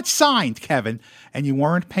he got signed, Kevin, and you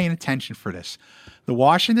weren't paying attention for this, the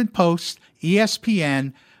Washington Post,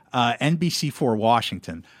 ESPN, NBC4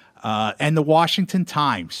 Washington, and the Washington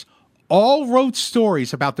Times all wrote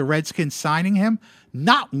stories about the Redskins signing him.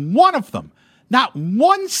 Not one of them, not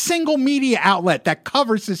one single media outlet that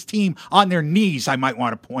covers this team on their knees, I might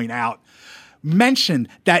want to point out, mentioned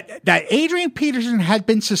that Adrian Peterson had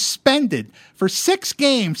been suspended for 6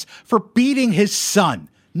 games for beating his son.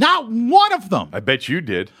 Not one of them. I bet you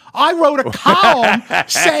did. I wrote a column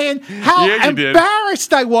saying how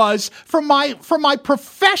embarrassed I was for my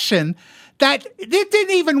profession that it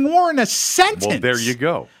didn't even warrant a sentence. Well, there you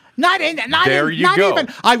go. Not even.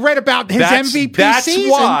 I read about his MVP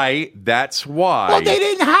season. That's why. Well, they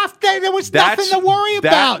didn't have to. There was nothing to worry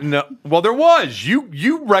about. No, well, there was.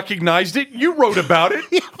 You recognized it. You wrote about it.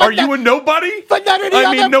 Are you a nobody? But none of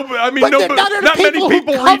the not many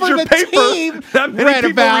people read your paper. Not many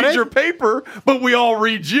people read your paper, but we all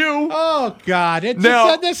read you. Oh God!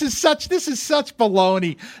 This is such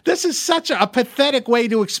baloney. This is such a pathetic way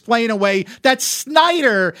to explain away that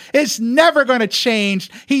Snyder is never going to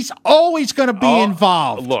change. He's always going to be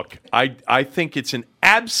involved. Look, I think it's an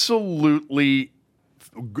absolutely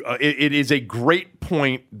it is a great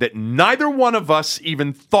point that neither one of us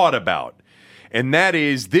even thought about. And that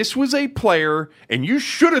is, this was a player, and you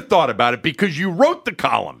should have thought about it because you wrote the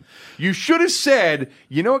column. You should have said,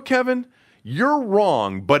 you know what, Kevin? You're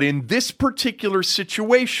wrong, but in this particular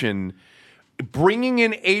situation, bringing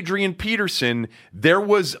in Adrian Peterson, there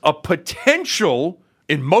was a potential,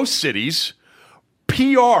 in most cities,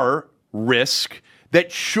 PR risk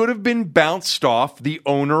that should have been bounced off the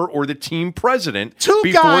owner or the team president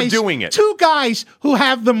before doing it. 2 guys who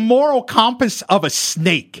have the moral compass of a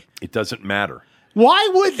snake. It doesn't matter. Why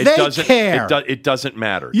would they care? It doesn't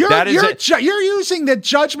matter. You're using the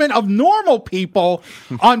judgment of normal people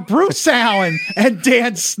on Bruce Allen and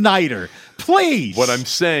Dan Snyder. Please. What I'm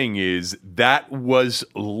saying is that was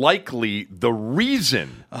likely the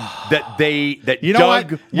reason that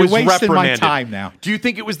Doug You're was wasting reprimanded. my time now. Do you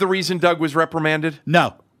think it was the reason Doug was reprimanded?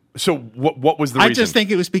 No. So what was the reason? I just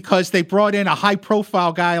think it was because they brought in a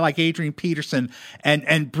high-profile guy like Adrian Peterson,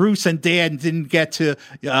 and Bruce and Dan didn't get to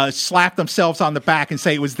slap themselves on the back and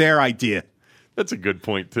say it was their idea. That's a good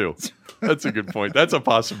point, too. That's a good point. That's a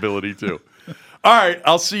possibility, too. All right,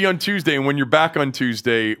 I'll see you on Tuesday, and when you're back on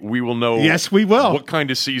Tuesday, we will know. Yes, we will. What kind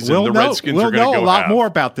of season the Redskins are going to go have. We'll know a lot more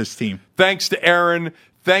about this team. Thanks to Aaron.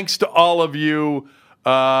 Thanks to all of you.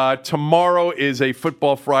 Tomorrow is a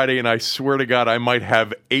Football Friday, and I swear to God, I might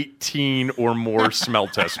have 18 or more smell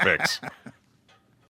test picks.